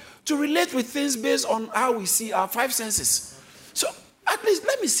created to relate with things based on how we see our five senses. So at least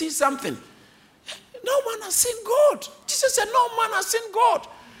let me see something. No one has seen God. Jesus said no man has seen God.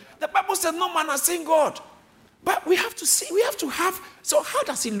 The Bible said no man has seen God. But we have to see, we have to have, so how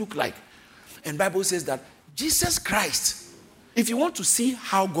does he look like? And the Bible says that Jesus Christ, if you want to see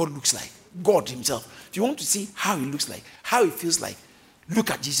how God looks like, God himself, if you want to see how he looks like, how he feels like,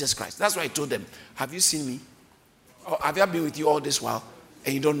 look at Jesus Christ. That's why I told them, have you seen me? Or have I been with you all this while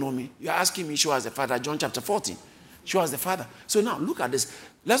and you don't know me? You're asking me, show us the Father. John chapter 14. Show us the Father. So now look at this.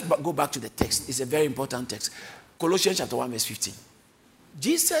 Let's go back to the text. It's a very important text. Colossians chapter 1 verse 15.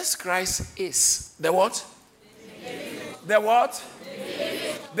 Jesus Christ is the what? The what?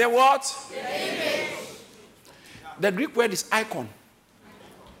 The what? The Greek word is icon.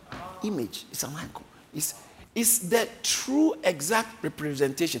 Image. It's an icon. It's the true exact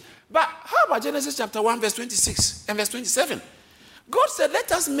representation. But how about Genesis chapter 1 verse 26 and verse 27? God said,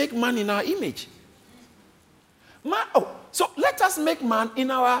 let us make man in our image. So let us make man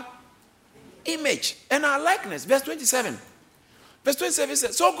in our image and our likeness. Verse 27. Verse 27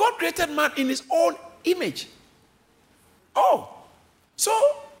 says, so God created man in his own image. Oh, so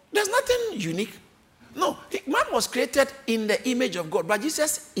there's nothing unique. No, man was created in the image of God, but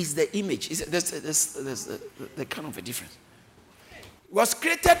Jesus is the image. There's the kind of a difference. Was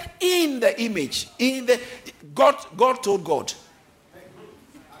created in the image. God told God.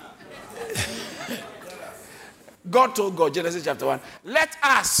 God told God, Genesis chapter 1, let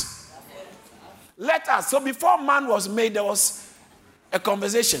us. So before man was made, there was a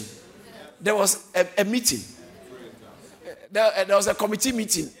conversation. There was a meeting. There was a committee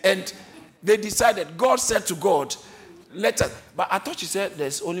meeting, and they decided, God said to God, let us. But I thought you said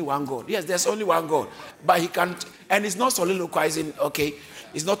there's only one God. Yes, there's only one God. But he can't, and he's not soliloquizing, okay?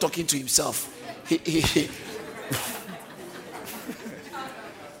 He's not talking to himself.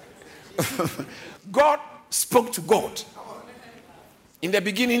 God spoke to God. In the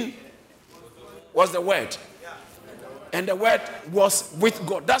beginning was the Word. And the Word was with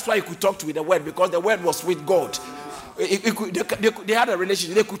God. That's why he could talk to the Word, because the Word was with God. They had a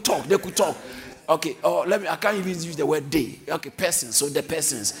relationship. They could talk. Okay, I can't even use the word they. Okay, persons, so the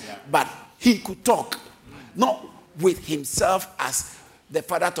persons. But he could talk, not with himself as the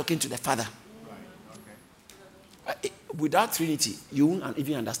Father talking to the Father. Without Trinity, you won't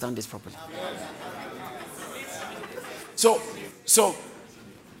even understand this properly. So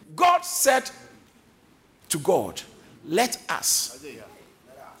God said to God, let us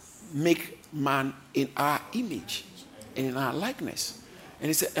make man in our image and in our likeness. And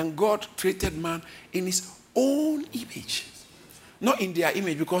he said, and God created man in his own image. Not in their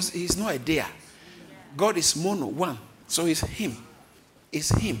image, because he's not a there. God is mono, one. So it's him. It's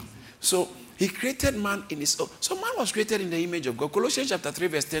him. So he created man in his own. So man was created in the image of God. Colossians chapter 3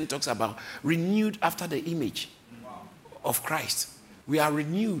 verse 10 talks about renewed after the image of Christ. We are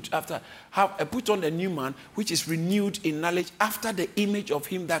renewed after, put on the new man, which is renewed in knowledge after the image of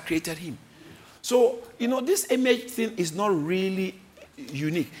him that created him. So, this image thing is not really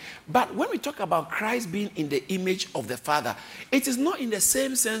unique. But when we talk about Christ being in the image of the Father, it is not in the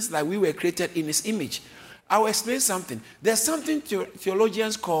same sense that we were created in his image. I will explain something. There's something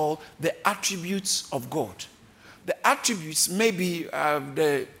theologians call the attributes of God. The attributes may be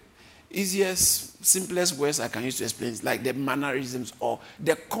the easiest, simplest words I can use to explain. It's like the mannerisms or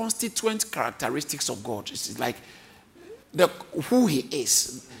the constituent characteristics of God. It's like who he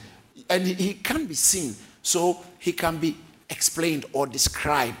is. And he can be seen, so he can be explained or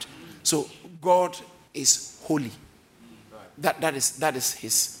described. So God is holy. That is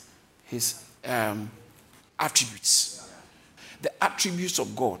his attributes. The attributes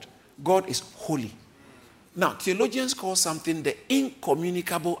of God. God is holy. Now, theologians call something the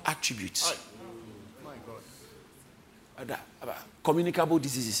incommunicable attributes. Communicable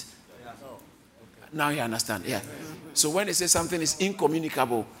diseases. Now you understand. Yeah. So when they say something is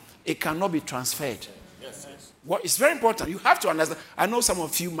incommunicable, it cannot be transferred. What is very important, you have to understand. I know some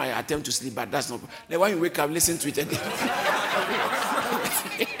of you might attempt to sleep, but that's not. Then when you wake up, listen to it again.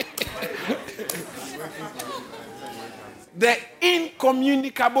 The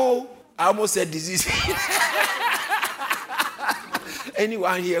incommunicable, I almost said disease.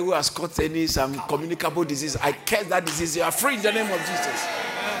 Anyone here who has caught some communicable disease, I curse that disease. You are free in the name of Jesus.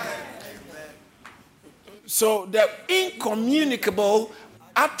 So the incommunicable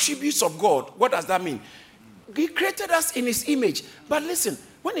attributes of God, what does that mean? He created us in his image. But listen,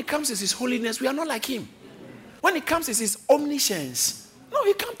 when it comes to his holiness, we are not like him. When it comes to his omniscience, no,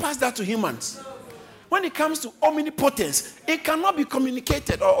 he can't pass that to humans. When it comes to omnipotence, it cannot be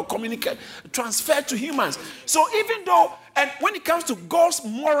communicated or transferred to humans. So even though, and when it comes to God's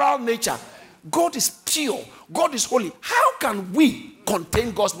moral nature, God is pure, God is holy. How can we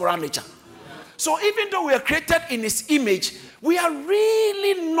contain God's moral nature? So even though we are created in his image, we are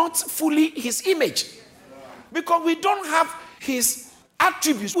really not fully his image. Because we don't have his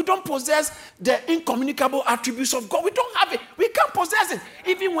attributes. We don't possess the incommunicable attributes of God. We don't have it. We can't possess it.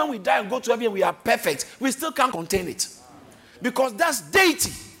 Even when we die and go to heaven, we are perfect. We still can't contain it. Because that's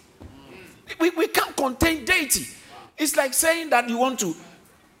deity. We can't contain deity. It's like saying that you want to, you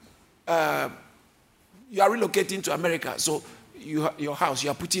are relocating to America. So your house, you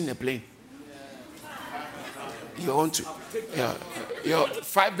are putting in a plane. You want to, your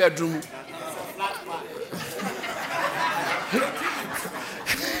 5-bedroom.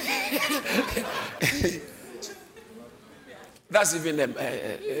 That's even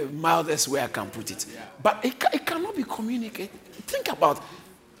the mildest way I can put it. But it cannot be communicated. Think about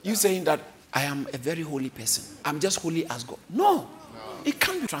you saying that I am a very holy person. I'm just holy as God. No. It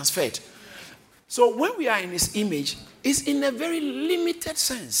can't be transferred. So when we are in his image, it's in a very limited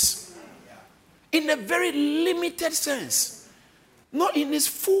sense. In a very limited sense. Not in his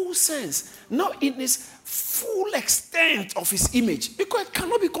full sense. Not in his full extent of his image. Because it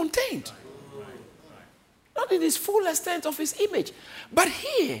cannot be contained. Not in his full extent of his image. But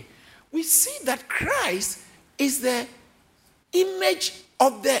here, we see that Christ is the image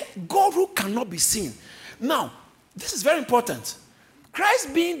of the God who cannot be seen. Now, this is very important.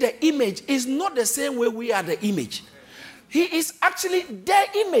 Christ being the image is not the same way we are the image. He is actually their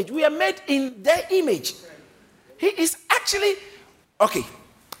image. We are made in their image. He is actually, okay,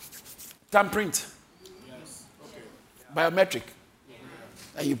 thumbprint, biometric,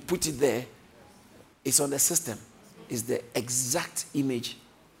 and you put it there. It's on the system. It's the exact image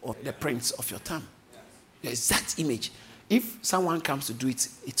of the prints of your thumb. The exact image. If someone comes to do it,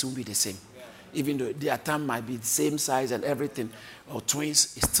 it won't be the same. Even though their thumb might be the same size and everything, or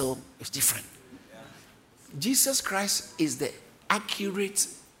twins, it's different. Jesus Christ is the accurate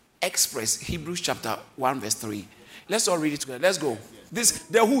express. Hebrews chapter 1 verse 3. Let's all read it together. Let's go.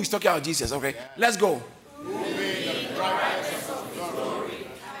 The who is talking about Jesus, okay? Let's go.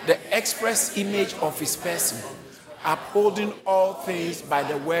 the express image of his person, upholding all things by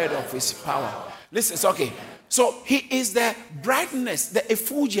the word of his power. Listen, it's okay. So he is the brightness, the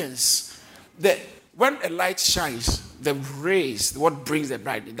effulgence. When a light shines, the rays, what brings the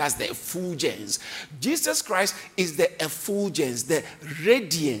brightness, that's the effulgence. Jesus Christ is the effulgence, the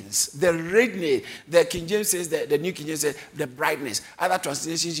radiance, the radiance. The King James says, the New King James says, the brightness. Other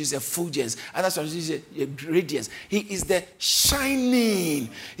translations use effulgence. Other translations use radiance. He is the shining.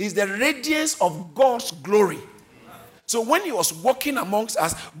 He is the radiance of God's glory. So when he was walking amongst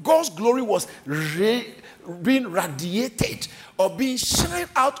us, God's glory was being radiated or being shined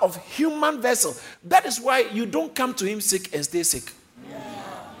out of human vessel. That is why you don't come to him sick and stay sick.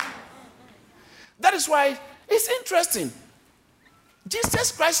 That is why it's interesting.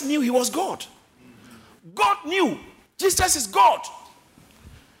 Jesus Christ knew he was God. God knew Jesus is God.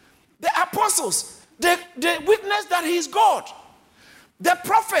 The apostles, they witnessed that he is God. The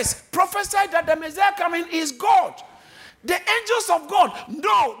prophets prophesied that the Messiah coming is God. The angels of God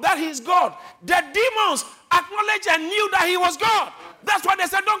know that he is God. The demons acknowledged and knew that he was God. That's why they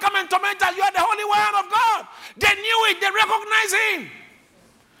said, don't come and torment us. You are the Holy One of God. They knew it. They recognized him.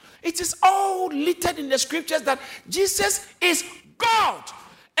 It is all littered in the scriptures that Jesus is God.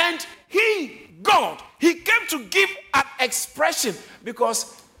 And God, he came to give an expression.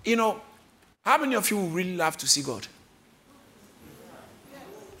 Because, how many of you would really love to see God?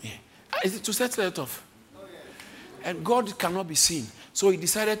 Yeah. Is it to settle it off? And God cannot be seen. So he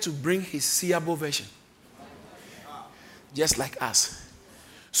decided to bring his seeable version. Just like us.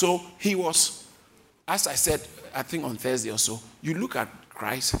 So he was, as I said, I think on Thursday or so, you look at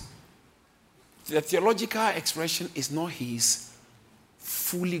Christ, the theological expression is not his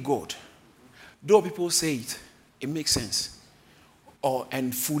fully God. Though people say it makes sense.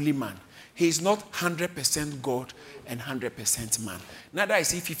 And fully man. He is not 100% God and 100% man. Neither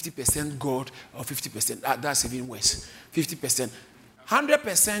is he 50% God or 50%. That's even worse. 50%.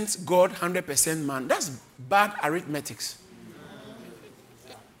 100% God, 100% man. That's bad arithmetics.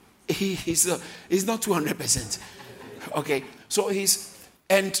 He's not 200%. Okay. So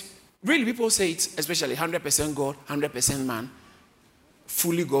and really people say it, especially 100% God, 100% man.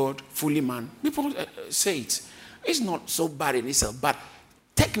 Fully God, fully man. People say it. It's not so bad in itself. But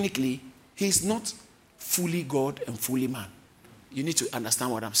technically, he's not fully God and fully man. You need to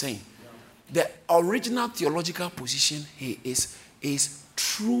understand what I'm saying. The original theological position he is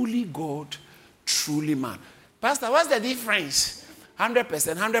truly God, truly man. Pastor, what's the difference? 100%,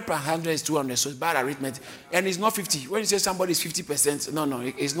 100% is 200, so it's bad arithmetic. And it's not 50. When you say somebody is 50%, no,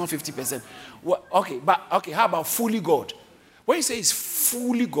 it's not 50%. Well, okay, how about fully God? When you say he's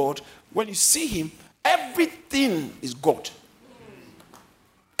fully God, when you see him, everything is God.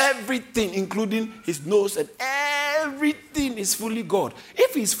 Everything, including his nose, and everything is fully God.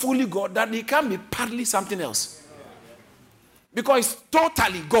 If he's fully God, then he can't be partly something else. Because he's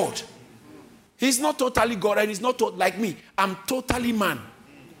totally God. He's not totally God, and he's not like me. I'm totally man.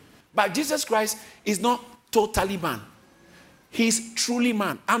 But Jesus Christ is not totally man. He's truly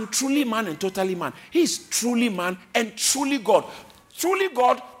man. I'm truly man and totally man. He's truly man and truly God. Truly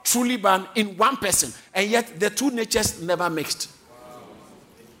God, truly man in one person. And yet the two natures never mixed.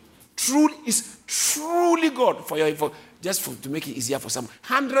 Truly God to make it easier for some.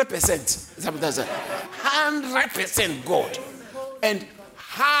 100%. 100% God and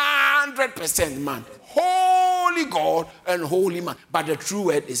 100% man. Holy God and holy man. But the true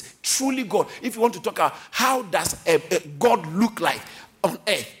word is truly God. If you want to talk about how does a God look like on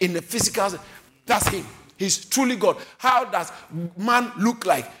earth in the physical, that's him. He's truly God. How does man look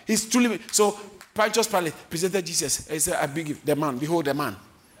like? He's truly. So Pontius Pilate presented Jesus. He said, I beg the man. Behold the man.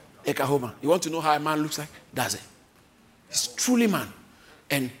 Ekahoma. You want to know how a man looks like? That's it. He's truly man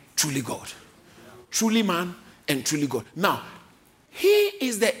and truly God. Truly man and truly God. Now, he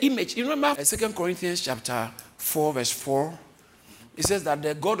is the image. You remember 2 Corinthians chapter 4, verse 4? It says that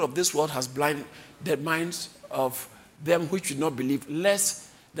the God of this world has blinded the minds of them which do not believe, lest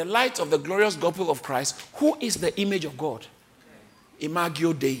the light of the glorious gospel of Christ, who is the image of God.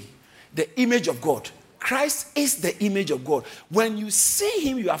 Imagio Dei. The image of God. Christ is the image of God. When you see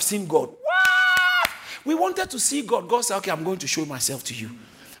him, you have seen God. What? We wanted to see God. God said, okay, I'm going to show myself to you.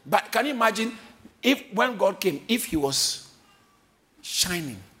 But can you imagine when God came, if he was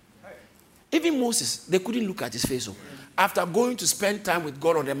shining? Even Moses, they couldn't look at his face. So after going to spend time with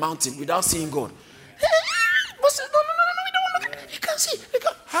God on the mountain without seeing God. Moses, no, we don't want to look at it. You can't see.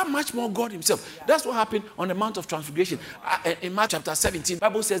 How much more God himself? That's what happened on the Mount of Transfiguration. In Mark chapter 17, the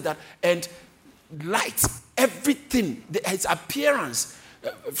Bible says that, and light, everything, his appearance,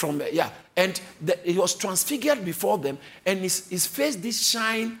 And he was transfigured before them, and his face did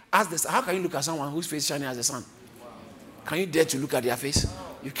shine as the sun. How can you look at someone whose face shining as the sun? Can you dare to look at their face?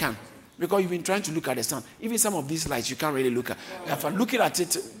 You can't. Because you've been trying to look at the sun. Even some of these lights, you can't really look at. If I'm looking at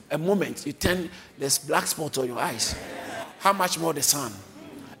it a moment, you turn this black spot on your eyes. How much more the sun?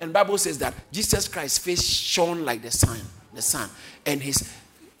 And the Bible says that Jesus Christ's face shone like the sun, and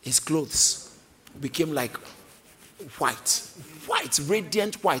his clothes became like white,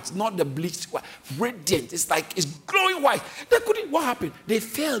 radiant white, not the bleached white, radiant. It's like it's glowing white. They couldn't. What happened? They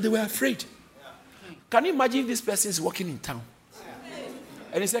fell. They were afraid. Can you imagine if this person is walking in town?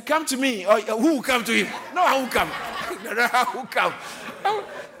 And he said, "Come to me." Or who will come to him? No, I will come. No, I will come.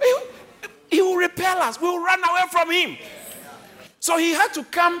 He will repel us. We will run away from him. So he had to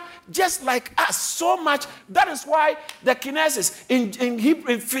come just like us so much. That is why the kinesis in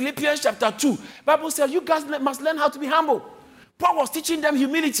Philippians chapter 2, Bible says you guys must learn how to be humble. Paul was teaching them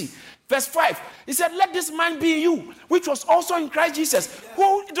humility. Verse 5, he said, let this mind be in you, which was also in Christ Jesus,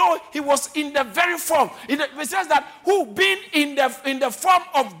 who, though he was in the very form, it says that, who being in the form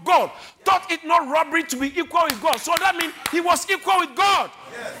of God, thought it not robbery to be equal with God. So that means he was equal with God.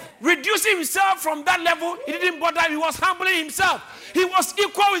 Yes. Reducing himself from that level, he didn't bother, he was humbling himself. He was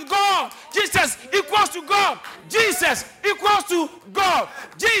equal with God. Jesus equals to God. Jesus equals to God.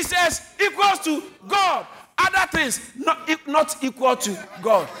 Jesus equals to God. Other things not equal to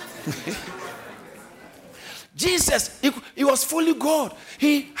God. Jesus, he was fully God.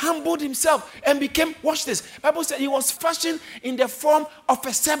 He humbled himself and became, watch this, Bible said he was fashioned in the form of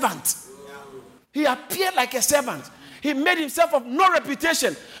a servant. He appeared like a servant. He made himself of no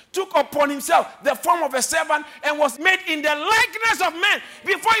reputation, took upon himself the form of a servant, and was made in the likeness of men.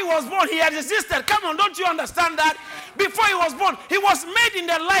 Before he was born, he had existed. Come on, don't you understand that? Before he was born, he was made in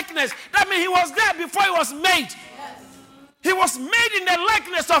the likeness. That means he was there before he was made. He was made in the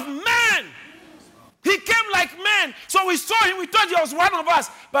likeness of man. He came like man. So we saw him, we thought he was one of us,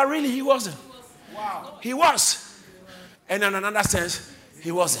 but really he wasn't. Wow. He was. And in another sense,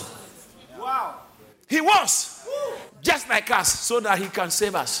 he wasn't. Wow. He was. Just like us, so that he can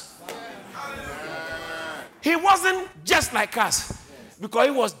save us. He wasn't just like us. Because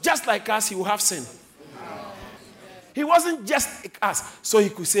he was just like us, he would have sin. He wasn't just like us, so he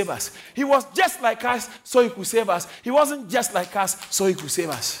could save us. He was just like us, so he could save us. He wasn't just like us, so he could save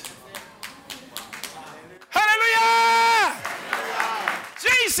us. Hallelujah!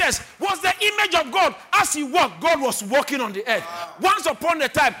 Jesus was the image of God. As he walked, God was walking on the earth. Once upon a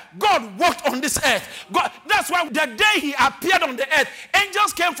time, God walked on this earth. God, that's why the day he appeared on the earth,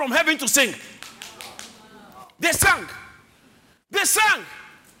 angels came from heaven to sing. They sang. They sang.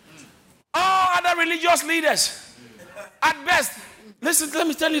 All other religious leaders, at best, listen, let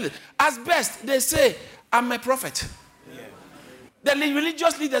me tell you this. At best, they say, I'm a prophet. The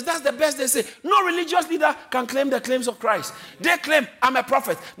religious leaders, that's the best they say. No religious leader can claim the claims of Christ. They claim, I'm a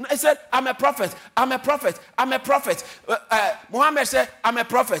prophet. They said, I'm a prophet. I'm a prophet. I'm a prophet. Muhammad said, I'm a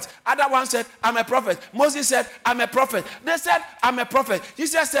prophet. Other one said, I'm a prophet. Moses said, I'm a prophet. They said, I'm a prophet.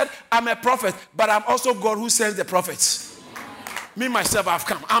 Jesus said, I'm a prophet, but I'm also God who sends the prophets. Me, myself, I've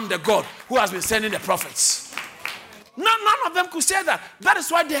come. I'm the God who has been sending the prophets. None of them could say that. That is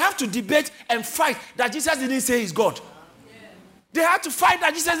why they have to debate and fight that Jesus didn't say he's God. They had to fight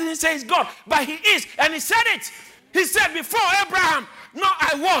that Jesus didn't say he's God, but he is, and he said it. He said, before Abraham, no,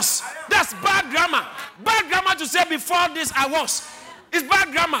 I was. That's bad grammar. Bad grammar to say before this, I was. It's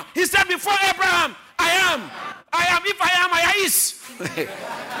bad grammar. He said, before Abraham, I am. I am. If I am, I is.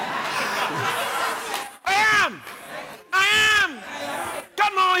 I am. I am.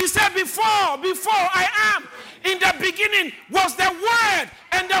 Come on, he said, before I am. In the beginning was the Word,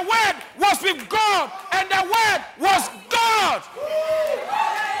 and the Word was with God, and the Word was God.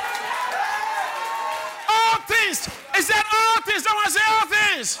 All things. He said all things. Someone say all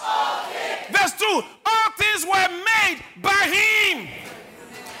things. All things. Verse 2. All things were made by him.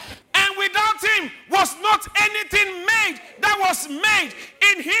 And without him was not anything made that was made.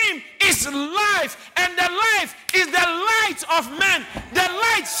 In him is life, and the life is the light of men. The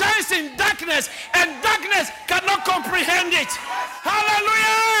light shines in darkness, and darkness cannot comprehend it.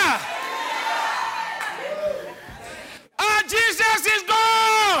 Hallelujah! Our Jesus is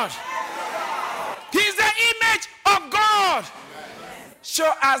God. He's the image of God.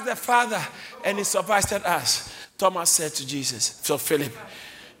 Show us the Father, and he sufficed us. Thomas said to Jesus, so Philip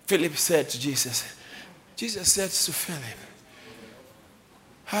said to Jesus, Jesus said to Philip,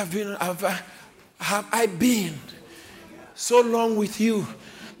 have I been so long with you?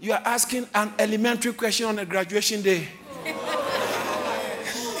 You are asking an elementary question on a graduation day.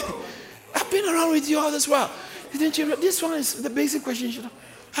 I've been around with you all this while. This one is the basic question you should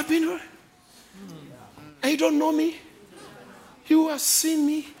have been. And you don't know me? He who has seen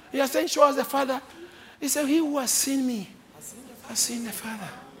me. He has saying, show us the Father. He said, he who has seen me has seen the Father.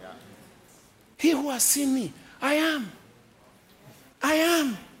 He who has seen me, I am. I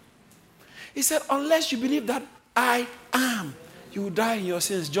am. He said, unless you believe that I am, you will die in your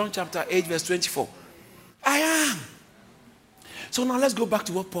sins. John chapter 8, verse 24. I am. So now let's go back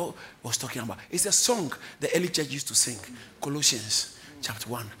to what Paul was talking about. It's a song the early church used to sing. Colossians chapter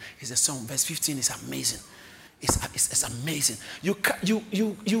 1. It's a song. Verse 15 is amazing. It's amazing. You can't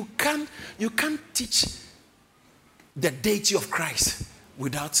teach the deity of Christ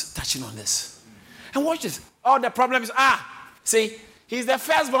without touching on this. And watch this. All the problems are, see, he's the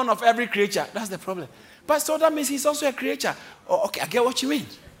firstborn of every creature. That's the problem. But so that means he's also a creature. Oh, okay, I get what you mean.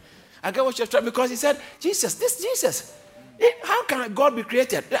 I get what you're trying, because he said, Jesus. How can God be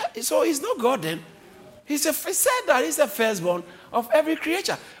created? So he's not God then. He said that he's the firstborn of every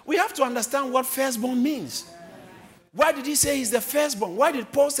creature. We have to understand what firstborn means. Why did he say he's the firstborn? Why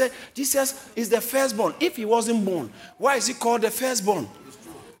did Paul say Jesus is the firstborn? If he wasn't born, why is he called the firstborn?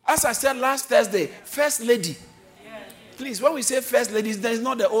 As I said last Thursday, first lady. Please, when we say first lady, there is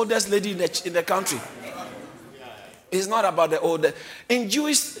not the oldest lady in the country. It's not about the oldest. In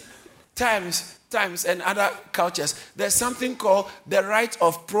Jewish times and other cultures, there's something called the right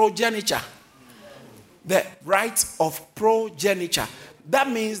of progeniture. The right of progeniture. That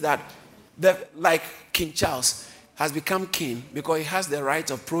means that, like King Charles has become king because he has the right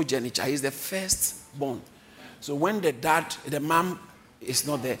of progeniture. He's the firstborn. So when the mom is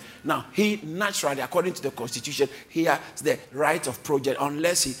not there. Now, he naturally, according to the constitution, he has the right of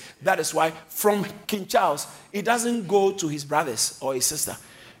progeniture, that is why from King Charles, it doesn't go to his brothers or his sister.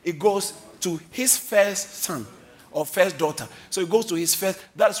 It goes to his first son or first daughter. So it goes to his first.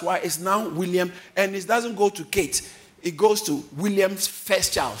 That's why it's now William, and it doesn't go to Kate. It goes to William's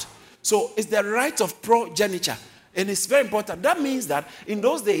first child. So it's the right of progeniture. And it's very important. That means that in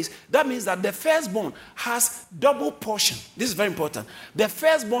those days, the firstborn has double portion. This is very important. The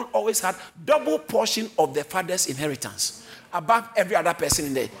firstborn always had double portion of the father's inheritance above every other person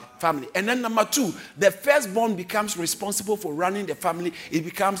in the family. And then number two, the firstborn becomes responsible for running the family. It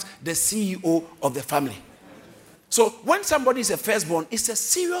becomes the CEO of the family. So when somebody is a firstborn, it's a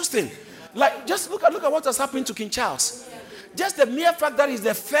serious thing. Like, just look at what has happened to King Charles. Just the mere fact that he's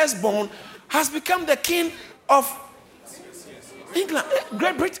the firstborn has become the king of England.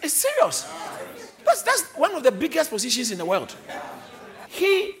 Great Britain is serious. That's one of the biggest positions in the world.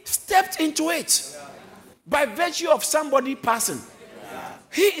 He stepped into it by virtue of somebody passing.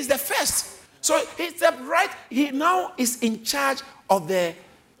 He is the first. So he stepped right. He now is in charge of the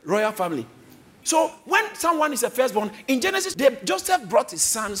royal family. So when someone is a firstborn, in Genesis, Joseph brought his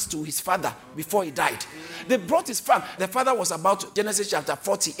sons to his father before he died. They brought his father. The father was about to, Genesis chapter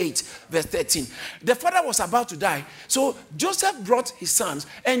 48, verse 13. The father was about to die. So Joseph brought his sons,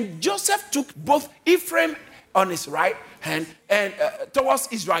 and Joseph took both Ephraim on his right hand and towards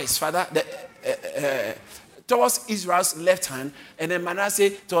Israel's father, towards Israel's left hand, and then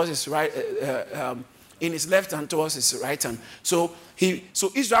Manasseh towards his right, in his left hand towards his right hand. So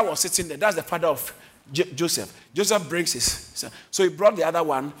Israel was sitting there. That's the father of Joseph. Joseph brings his son. So he brought the other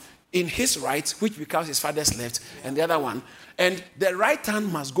one in his right, which becomes his father's left, and the other one. And the right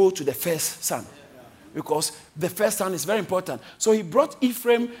hand must go to the first son, because the first son is very important. So he brought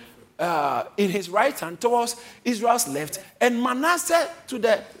Ephraim in his right hand towards Israel's left, and Manasseh to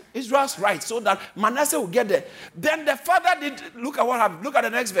the Israel's right, so that Manasseh will get there. Then the father did, look at what happened. Look at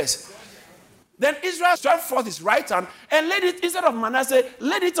the next verse. Then Israel stretched forth his right hand and laid it, instead of Manasseh,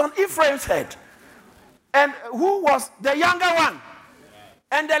 laid it on Ephraim's head. And who was the younger one?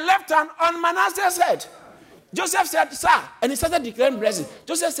 And the left hand on Manasseh's head. Joseph said, sir, and he started declaring blessing.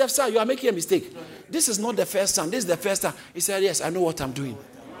 Joseph said, sir, you are making a mistake. This is not the first son. This is the first son. He said, yes, I know what I'm doing.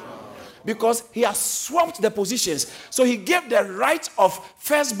 Because he has swapped the positions. So he gave the right of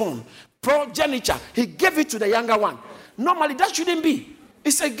firstborn, progeniture. He gave it to the younger one. Normally, that shouldn't be.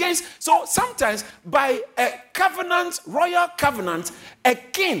 It's against. So sometimes by a covenant, royal covenant, a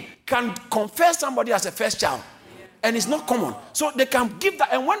king can confer somebody as a first child. And it's not common. So they can give that.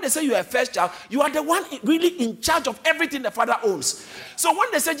 And when they say you are a first child, you are the one really in charge of everything the father owns. So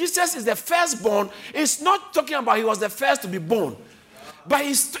when they say Jesus is the firstborn, it's not talking about he was the first to be born. But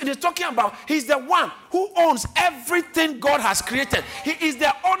he's talking about he's the one who owns everything God has created. He is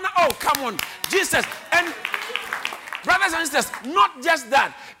the owner. Oh, come on. Jesus. And brothers and sisters, not just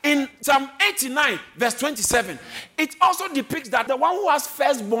that. In Psalm 89, verse 27, it also depicts that the one who has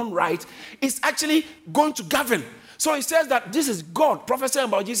firstborn right is actually going to govern. So he says that this is God prophesying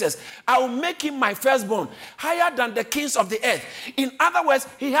about Jesus. I will make him my firstborn, higher than the kings of the earth. In other words,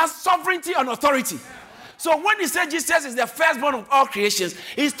 he has sovereignty and authority. So when he says Jesus is the firstborn of all creations,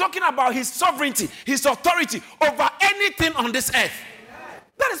 he's talking about his sovereignty, his authority over anything on this earth.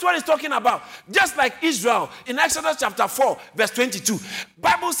 That is what he's talking about. Just like Israel in Exodus chapter 4, verse 22.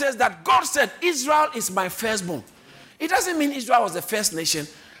 Bible says that God said, Israel is my firstborn. It doesn't mean Israel was the first nation,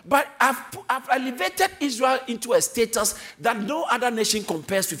 but I've elevated Israel into a status that no other nation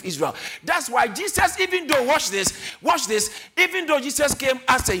compares with Israel. That's why Jesus, even though, watch this, even though Jesus came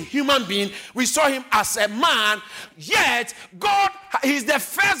as a human being, we saw him as a man, yet God, he's the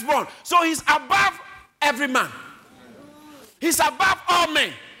firstborn. So he's above every man. He's above all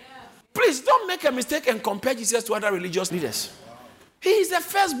men. Please don't make a mistake and compare Jesus to other religious leaders. He is the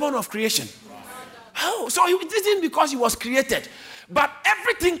firstborn of creation. Oh, so it isn't because he was created. But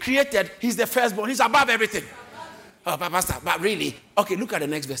everything created, he's the firstborn. He's above everything. Oh, Pastor, but really? Okay, look at the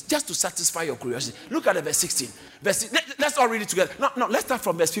next verse. Just to satisfy your curiosity. Look at the verse 16. Let's all read it together. No, let's start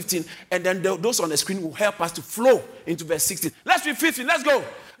from verse 15. And then those on the screen will help us to flow into verse 16. Let's read 15. Let's go.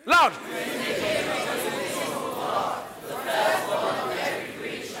 Loud.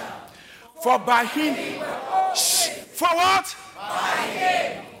 For by him. For what? By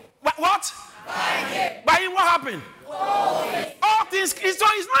him. What? By him. By him, what happened? All things. So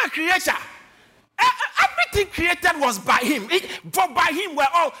he's not a creator. Everything created was by him. For by him were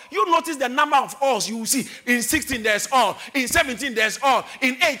all. You notice the number of alls you will see. In 16 there's all. In 17 there's all.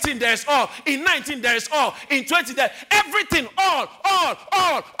 In 18 there's all. In 19 there's all. In 20 there's everything. All.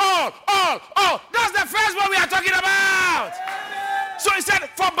 That's the first one we are talking about. So he said,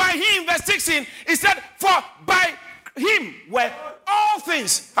 for by him, verse 16, he said, for by him were all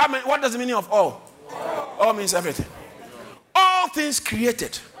things. What does the meaning of all? All means everything. All things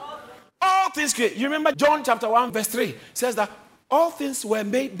created. All things created. You remember John chapter 1 verse 3 says that all things were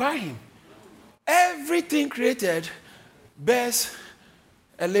made by him. Everything created bears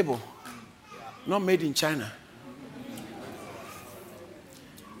a label. Not made in China.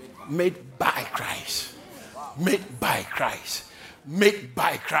 Made by Christ. Made by Christ. Made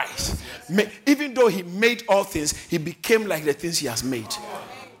by Christ. Even though he made all things, he became like the things he has made.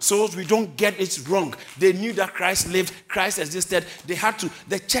 So we don't get it wrong. They knew that Christ lived, Christ existed.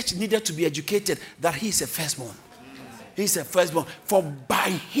 The church needed to be educated that he is a firstborn. He's a firstborn. For by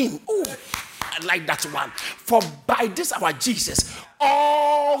him, I like that one. For by this our Jesus,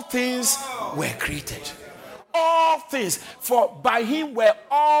 all things were created. All things. For by him were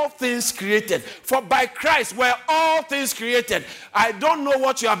all things created. For by Christ were all things created. I don't know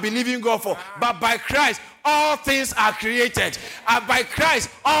what you are believing God for, but by Christ all things are created. And by Christ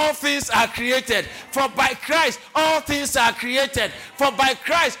all things are created. For by Christ all things are created. For by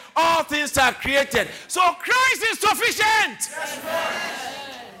Christ all things are created. So Christ is sufficient.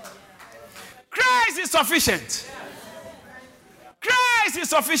 Christ is sufficient. Christ is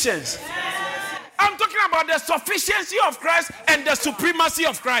sufficient. I'm talking about the sufficiency of Christ and the supremacy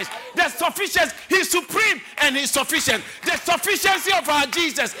of Christ. The sufficiency, he's supreme and he's sufficient. The sufficiency of our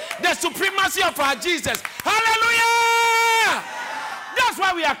Jesus, the supremacy of our Jesus. Hallelujah! That's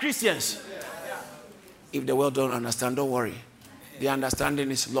why we are Christians. If the world don't understand, don't worry. The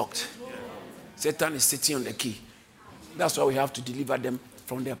understanding is locked. Satan is sitting on the key. That's why we have to deliver them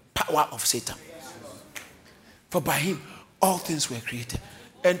from the power of Satan. For by him, all things were created.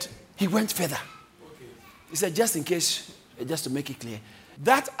 And he went further. He said, just in case, just to make it clear,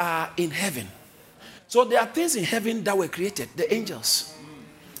 that are in heaven. So there are things in heaven that were created, the angels.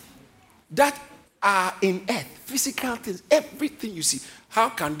 That are in earth, physical things, everything you see. How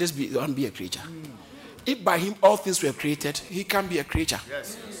can this be a creature? If by him all things were created, he can be a creature.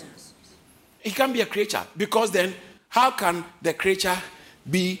 Yes. He can be a creature. Because then, how can the creature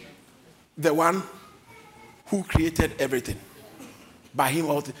be the one who created everything? By him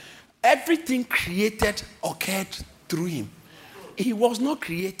all things. Everything created occurred through him. He was not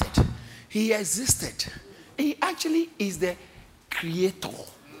created. He existed. He actually is the creator.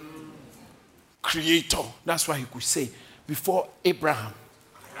 Creator. That's why he could say, before Abraham,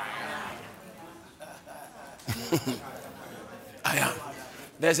 I am.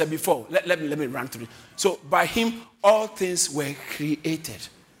 There's a before. Let me run through it. So by him, all things were created.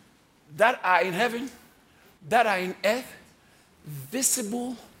 That are in heaven, that are in earth,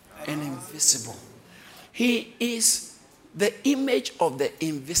 visible and invisible. He is the image of the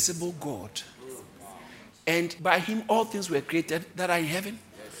invisible God. And by him all things were created that are in heaven.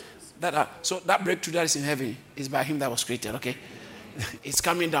 So that breakthrough that is in heaven is by him that was created, okay? It's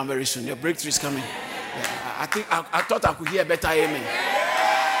coming down very soon. Your breakthrough is coming. I thought I could hear better amen.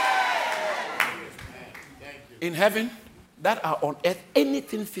 in heaven that are on earth,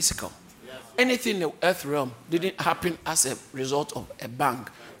 anything physical, anything in the earth realm didn't happen as a result of a bang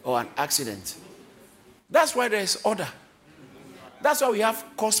or an accident. That's why there is order. That's why we have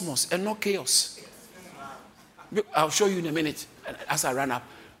cosmos and not chaos. I'll show you in a minute as I run up.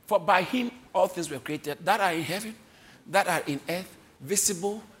 For by him all things were created that are in heaven, that are in earth,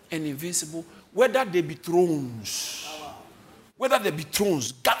 visible and invisible, whether they be thrones,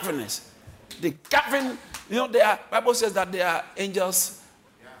 governors. They govern, Bible says that there are angels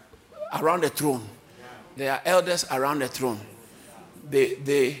around the throne. There are elders around the throne.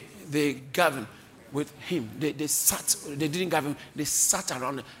 They govern with him. They didn't govern, they sat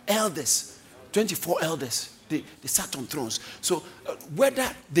around the elders, 24 elders. They sat on thrones. So whether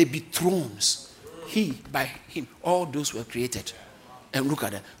they be thrones, by him, all those were created. And look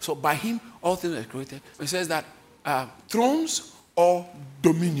at that. So by him, all things were created. It says that thrones or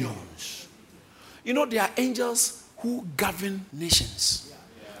dominions. There are angels who govern nations.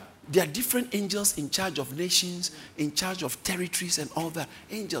 There are different angels in charge of nations, in charge of territories and all that.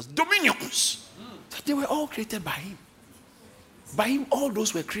 Angels, dominions. So they were all created by him. By him, all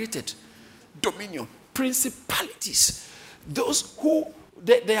those were created. Dominion. Principalities. Those who,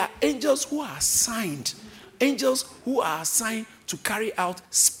 they are angels who are assigned. Angels who are assigned to carry out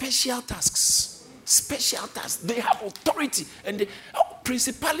special tasks. Special tasks. They have authority. And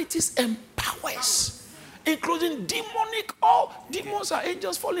principalities and powers. Including demonic. All demons are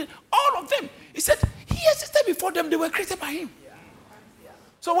angels fallen. All of them. He said, he existed before them. They were created by him.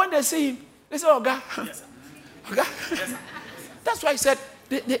 So when they see him, they say, Oga. Oga. That's why he said,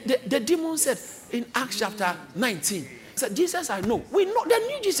 the demon said in Acts chapter 19, he said, Jesus I know. We know, they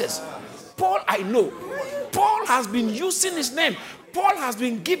knew Jesus. Paul I know. Paul has been using his name. Paul has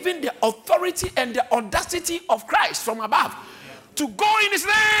been given the authority and the audacity of Christ from above to go in his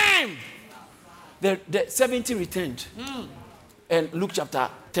name. The 70 returned. And Luke chapter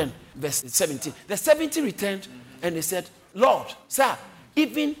 10, verse 17. The 70 returned and they said, Lord, sir,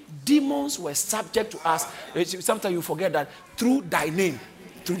 even demons were subject to us. Sometimes you forget that through thy name.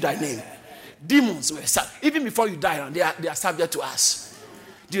 Through thy name. Demons were subject. Even before you die, they are subject to us.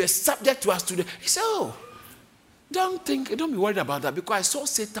 They were subject to us today. He said, don't be worried about that, because I saw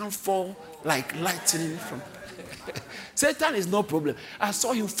Satan fall like lightning from. Satan is no problem. I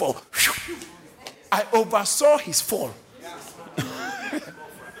saw him fall. I oversaw his fall.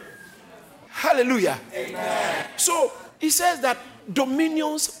 Hallelujah. Amen. So he says that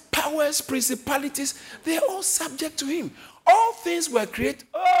dominions, powers, principalities, they're all subject to him. All things were created.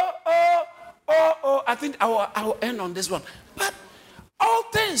 I think I will end on this one. But all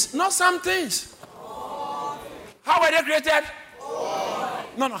things, not some things. How were they created?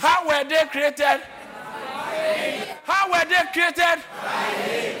 No. How were they created? How were they created?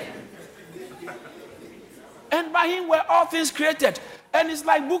 And by him were all things created. And it's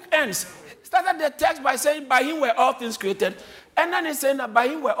like book ends. Started the text by saying, by him were all things created. And then he's saying that by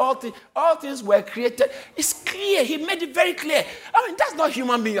him were all things were created. It's clear. He made it very clear. I mean, that's not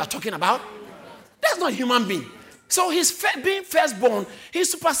human being you are talking about. That's not human being. So his being firstborn, he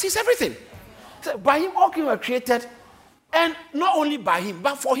supersedes everything. So by him all things were created. And not only by him,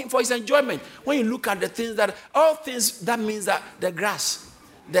 but for him, for his enjoyment. When you look at the things all things, that means that the grass,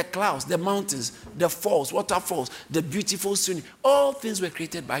 the clouds, the mountains, the falls, waterfalls, the beautiful scenery, all things were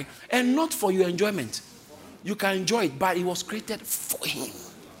created by him. And not for your enjoyment. You can enjoy it, but it was created for him.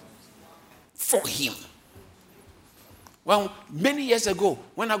 For him. Well, many years ago,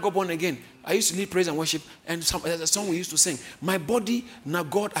 when I got born again, I used to lead praise and worship, and there's a song we used to sing, my body, now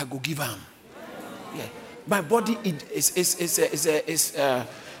God, I go give him. Yeah. My body is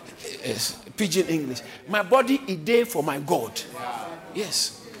pidgin English. My body is there for my God.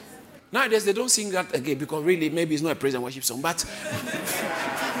 Yes. Nowadays, they don't sing that again, because really, maybe it's not a praise and worship song, but...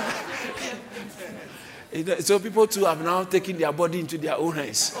 So people too have now taken their body into their own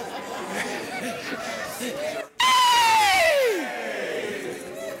hands.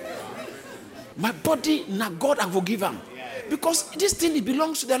 My body, now God, I will give him. Because this thing, it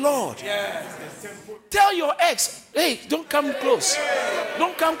belongs to the Lord. Tell your ex, hey, don't come close.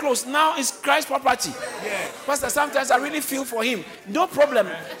 Don't come close. Now it's Christ's property. Pastor, sometimes I really feel for him. No problem.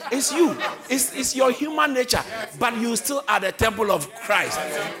 It's you. It's your human nature. But you still are the temple of Christ.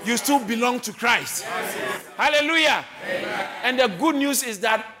 You still belong to Christ. Hallelujah. And the good news is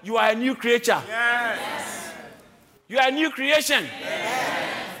that you are a new creature. You are a new creation.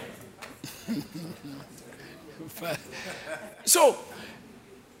 So,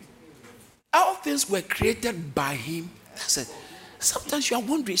 all things were created by him. That's it. Sometimes you are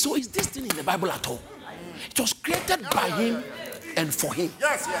wondering, so is this thing in the Bible at all? It was created by him and for him.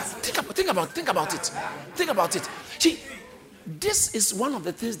 Yes, yes. Think about it. See, this is one of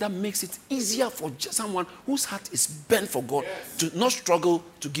the things that makes it easier for someone whose heart is bent for God to not struggle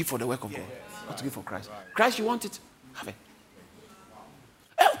to give for the work of God or to give for Christ. Christ, you want it? Have it.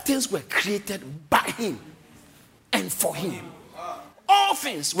 All things were created by him and for him. All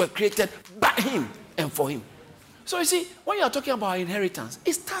things were created by him and for him. So you see, when you are talking about inheritance,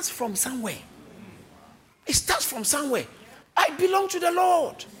 it starts from somewhere. It starts from somewhere. I belong to the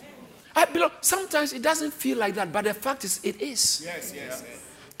Lord. I belong. Sometimes it doesn't feel like that, but the fact is, it is. Yes, yes.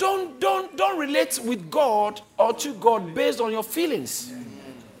 Don't relate with God or to God based on your feelings.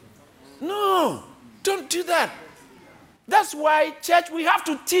 No, don't do that. That's why, church, we have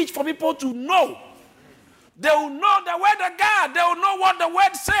to teach for people to know. They will know the word of God. They will know what the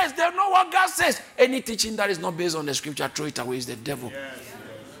word says. They will know what God says. Any teaching that is not based on the scripture, throw it away. It's the devil. Yes.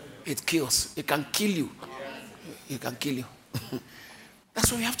 It kills. It can kill you. It can kill you.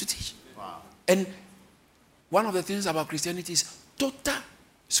 That's what we have to teach. Wow. And one of the things about Christianity is total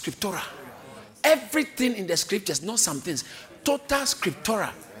scriptura. Everything in the scriptures, not some things. Total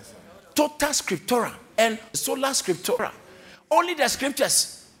scriptura. Total scriptura and sola scriptura. Only the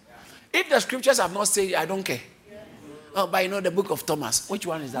scriptures. If the scriptures have not said, I don't care. Oh, but you know the book of Thomas. Which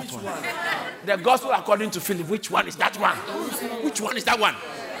one is that one? The gospel according to Philip. Which one is that one? Which one is that one?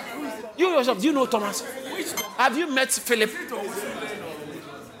 You yourself, do you know Thomas? Have you met Philip?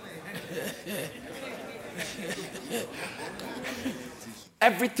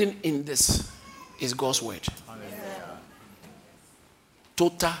 Everything in this is God's word.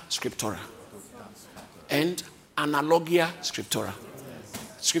 Tota scriptura. And analogia scriptura.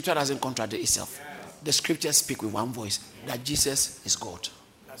 Scripture doesn't contradict itself. The scriptures speak with one voice that Jesus is God.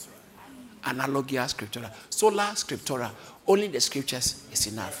 That's right. Analogia scriptura. Sola scriptura. Only the scriptures is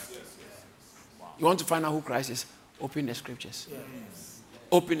enough. You want to find out who Christ is? Open the scriptures. Yes.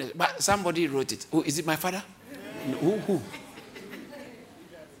 Open it. But somebody wrote it. Who is it? My father? No, who?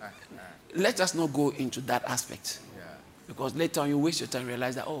 Let us not go into that aspect. Because later on you waste your time and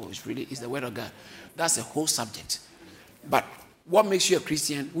realize that, it's the word of God. That's a whole subject. But what makes you a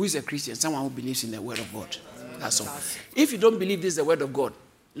Christian? Who is a Christian? Someone who believes in the word of God. That's all. If you don't believe this is the word of God,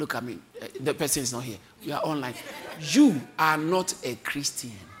 look at me. The person is not here. You are online. You are not a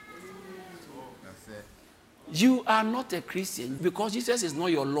Christian. You are not a Christian because Jesus is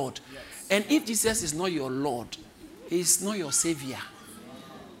not your Lord. And if Jesus is not your Lord, he is not your Savior.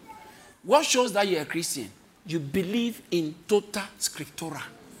 What shows that you're a Christian? You believe in tota scriptura,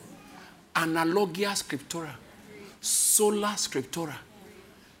 analogia scriptura, sola scriptura,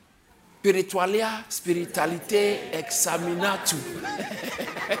 spiritualia spiritualite examinatu.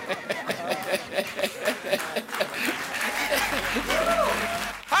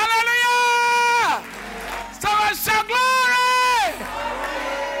 Hallelujah! Someone shout glory!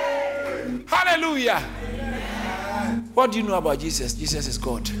 Hallelujah! What do you know about Jesus? Jesus is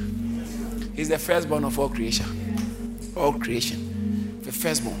God. He's the firstborn of all creation. All creation. The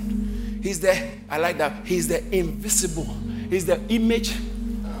firstborn. He's the, I like that. He's the invisible. He's the image.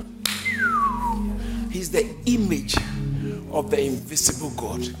 He's the image of the invisible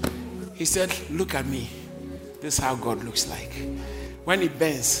God. He said, look at me. This is how God looks like. When he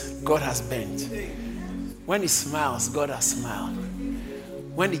bends, God has bent. When he smiles, God has smiled.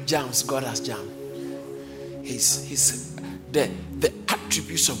 When he jumps, God has jumped. He's the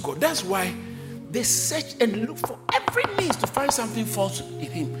attributes of God. That's why they search and look for every means to find something false in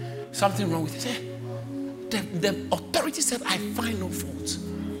him, something wrong with him. The authority said, I find no fault.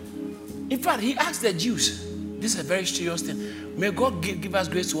 In fact, he asked the Jews, this is a very serious thing. May God give us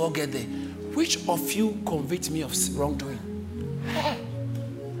grace to all get there. Which of you convict me of wrongdoing?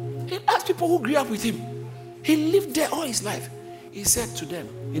 He asked people who grew up with him. He lived there all his life. He said to them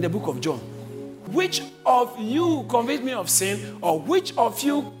in the book of John, which of you convict me of sin, or which of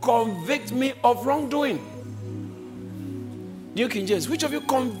you convict me of wrongdoing? New King James, which of you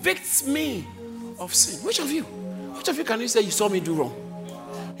convicts me of sin? Which of you? Which of you can you say you saw me do wrong?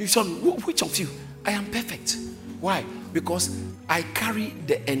 You saw me. Which of you? I am perfect. Why? Because I carry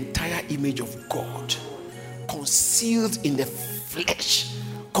the entire image of God, concealed in the flesh,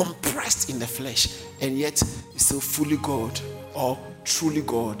 compressed in the flesh, and yet still fully God or truly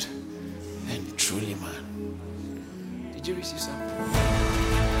God and truly man. Did you receive something?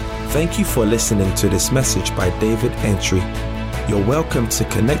 Thank you for listening to this message by David Entry. You're welcome to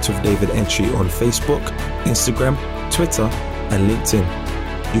connect with David Entry on Facebook, Instagram, Twitter, and LinkedIn.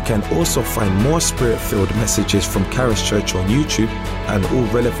 You can also find more spirit-filled messages from Charis Church on YouTube and all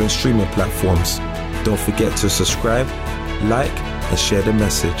relevant streaming platforms. Don't forget to subscribe, like, and share the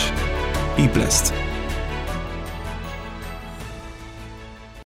message. Be blessed.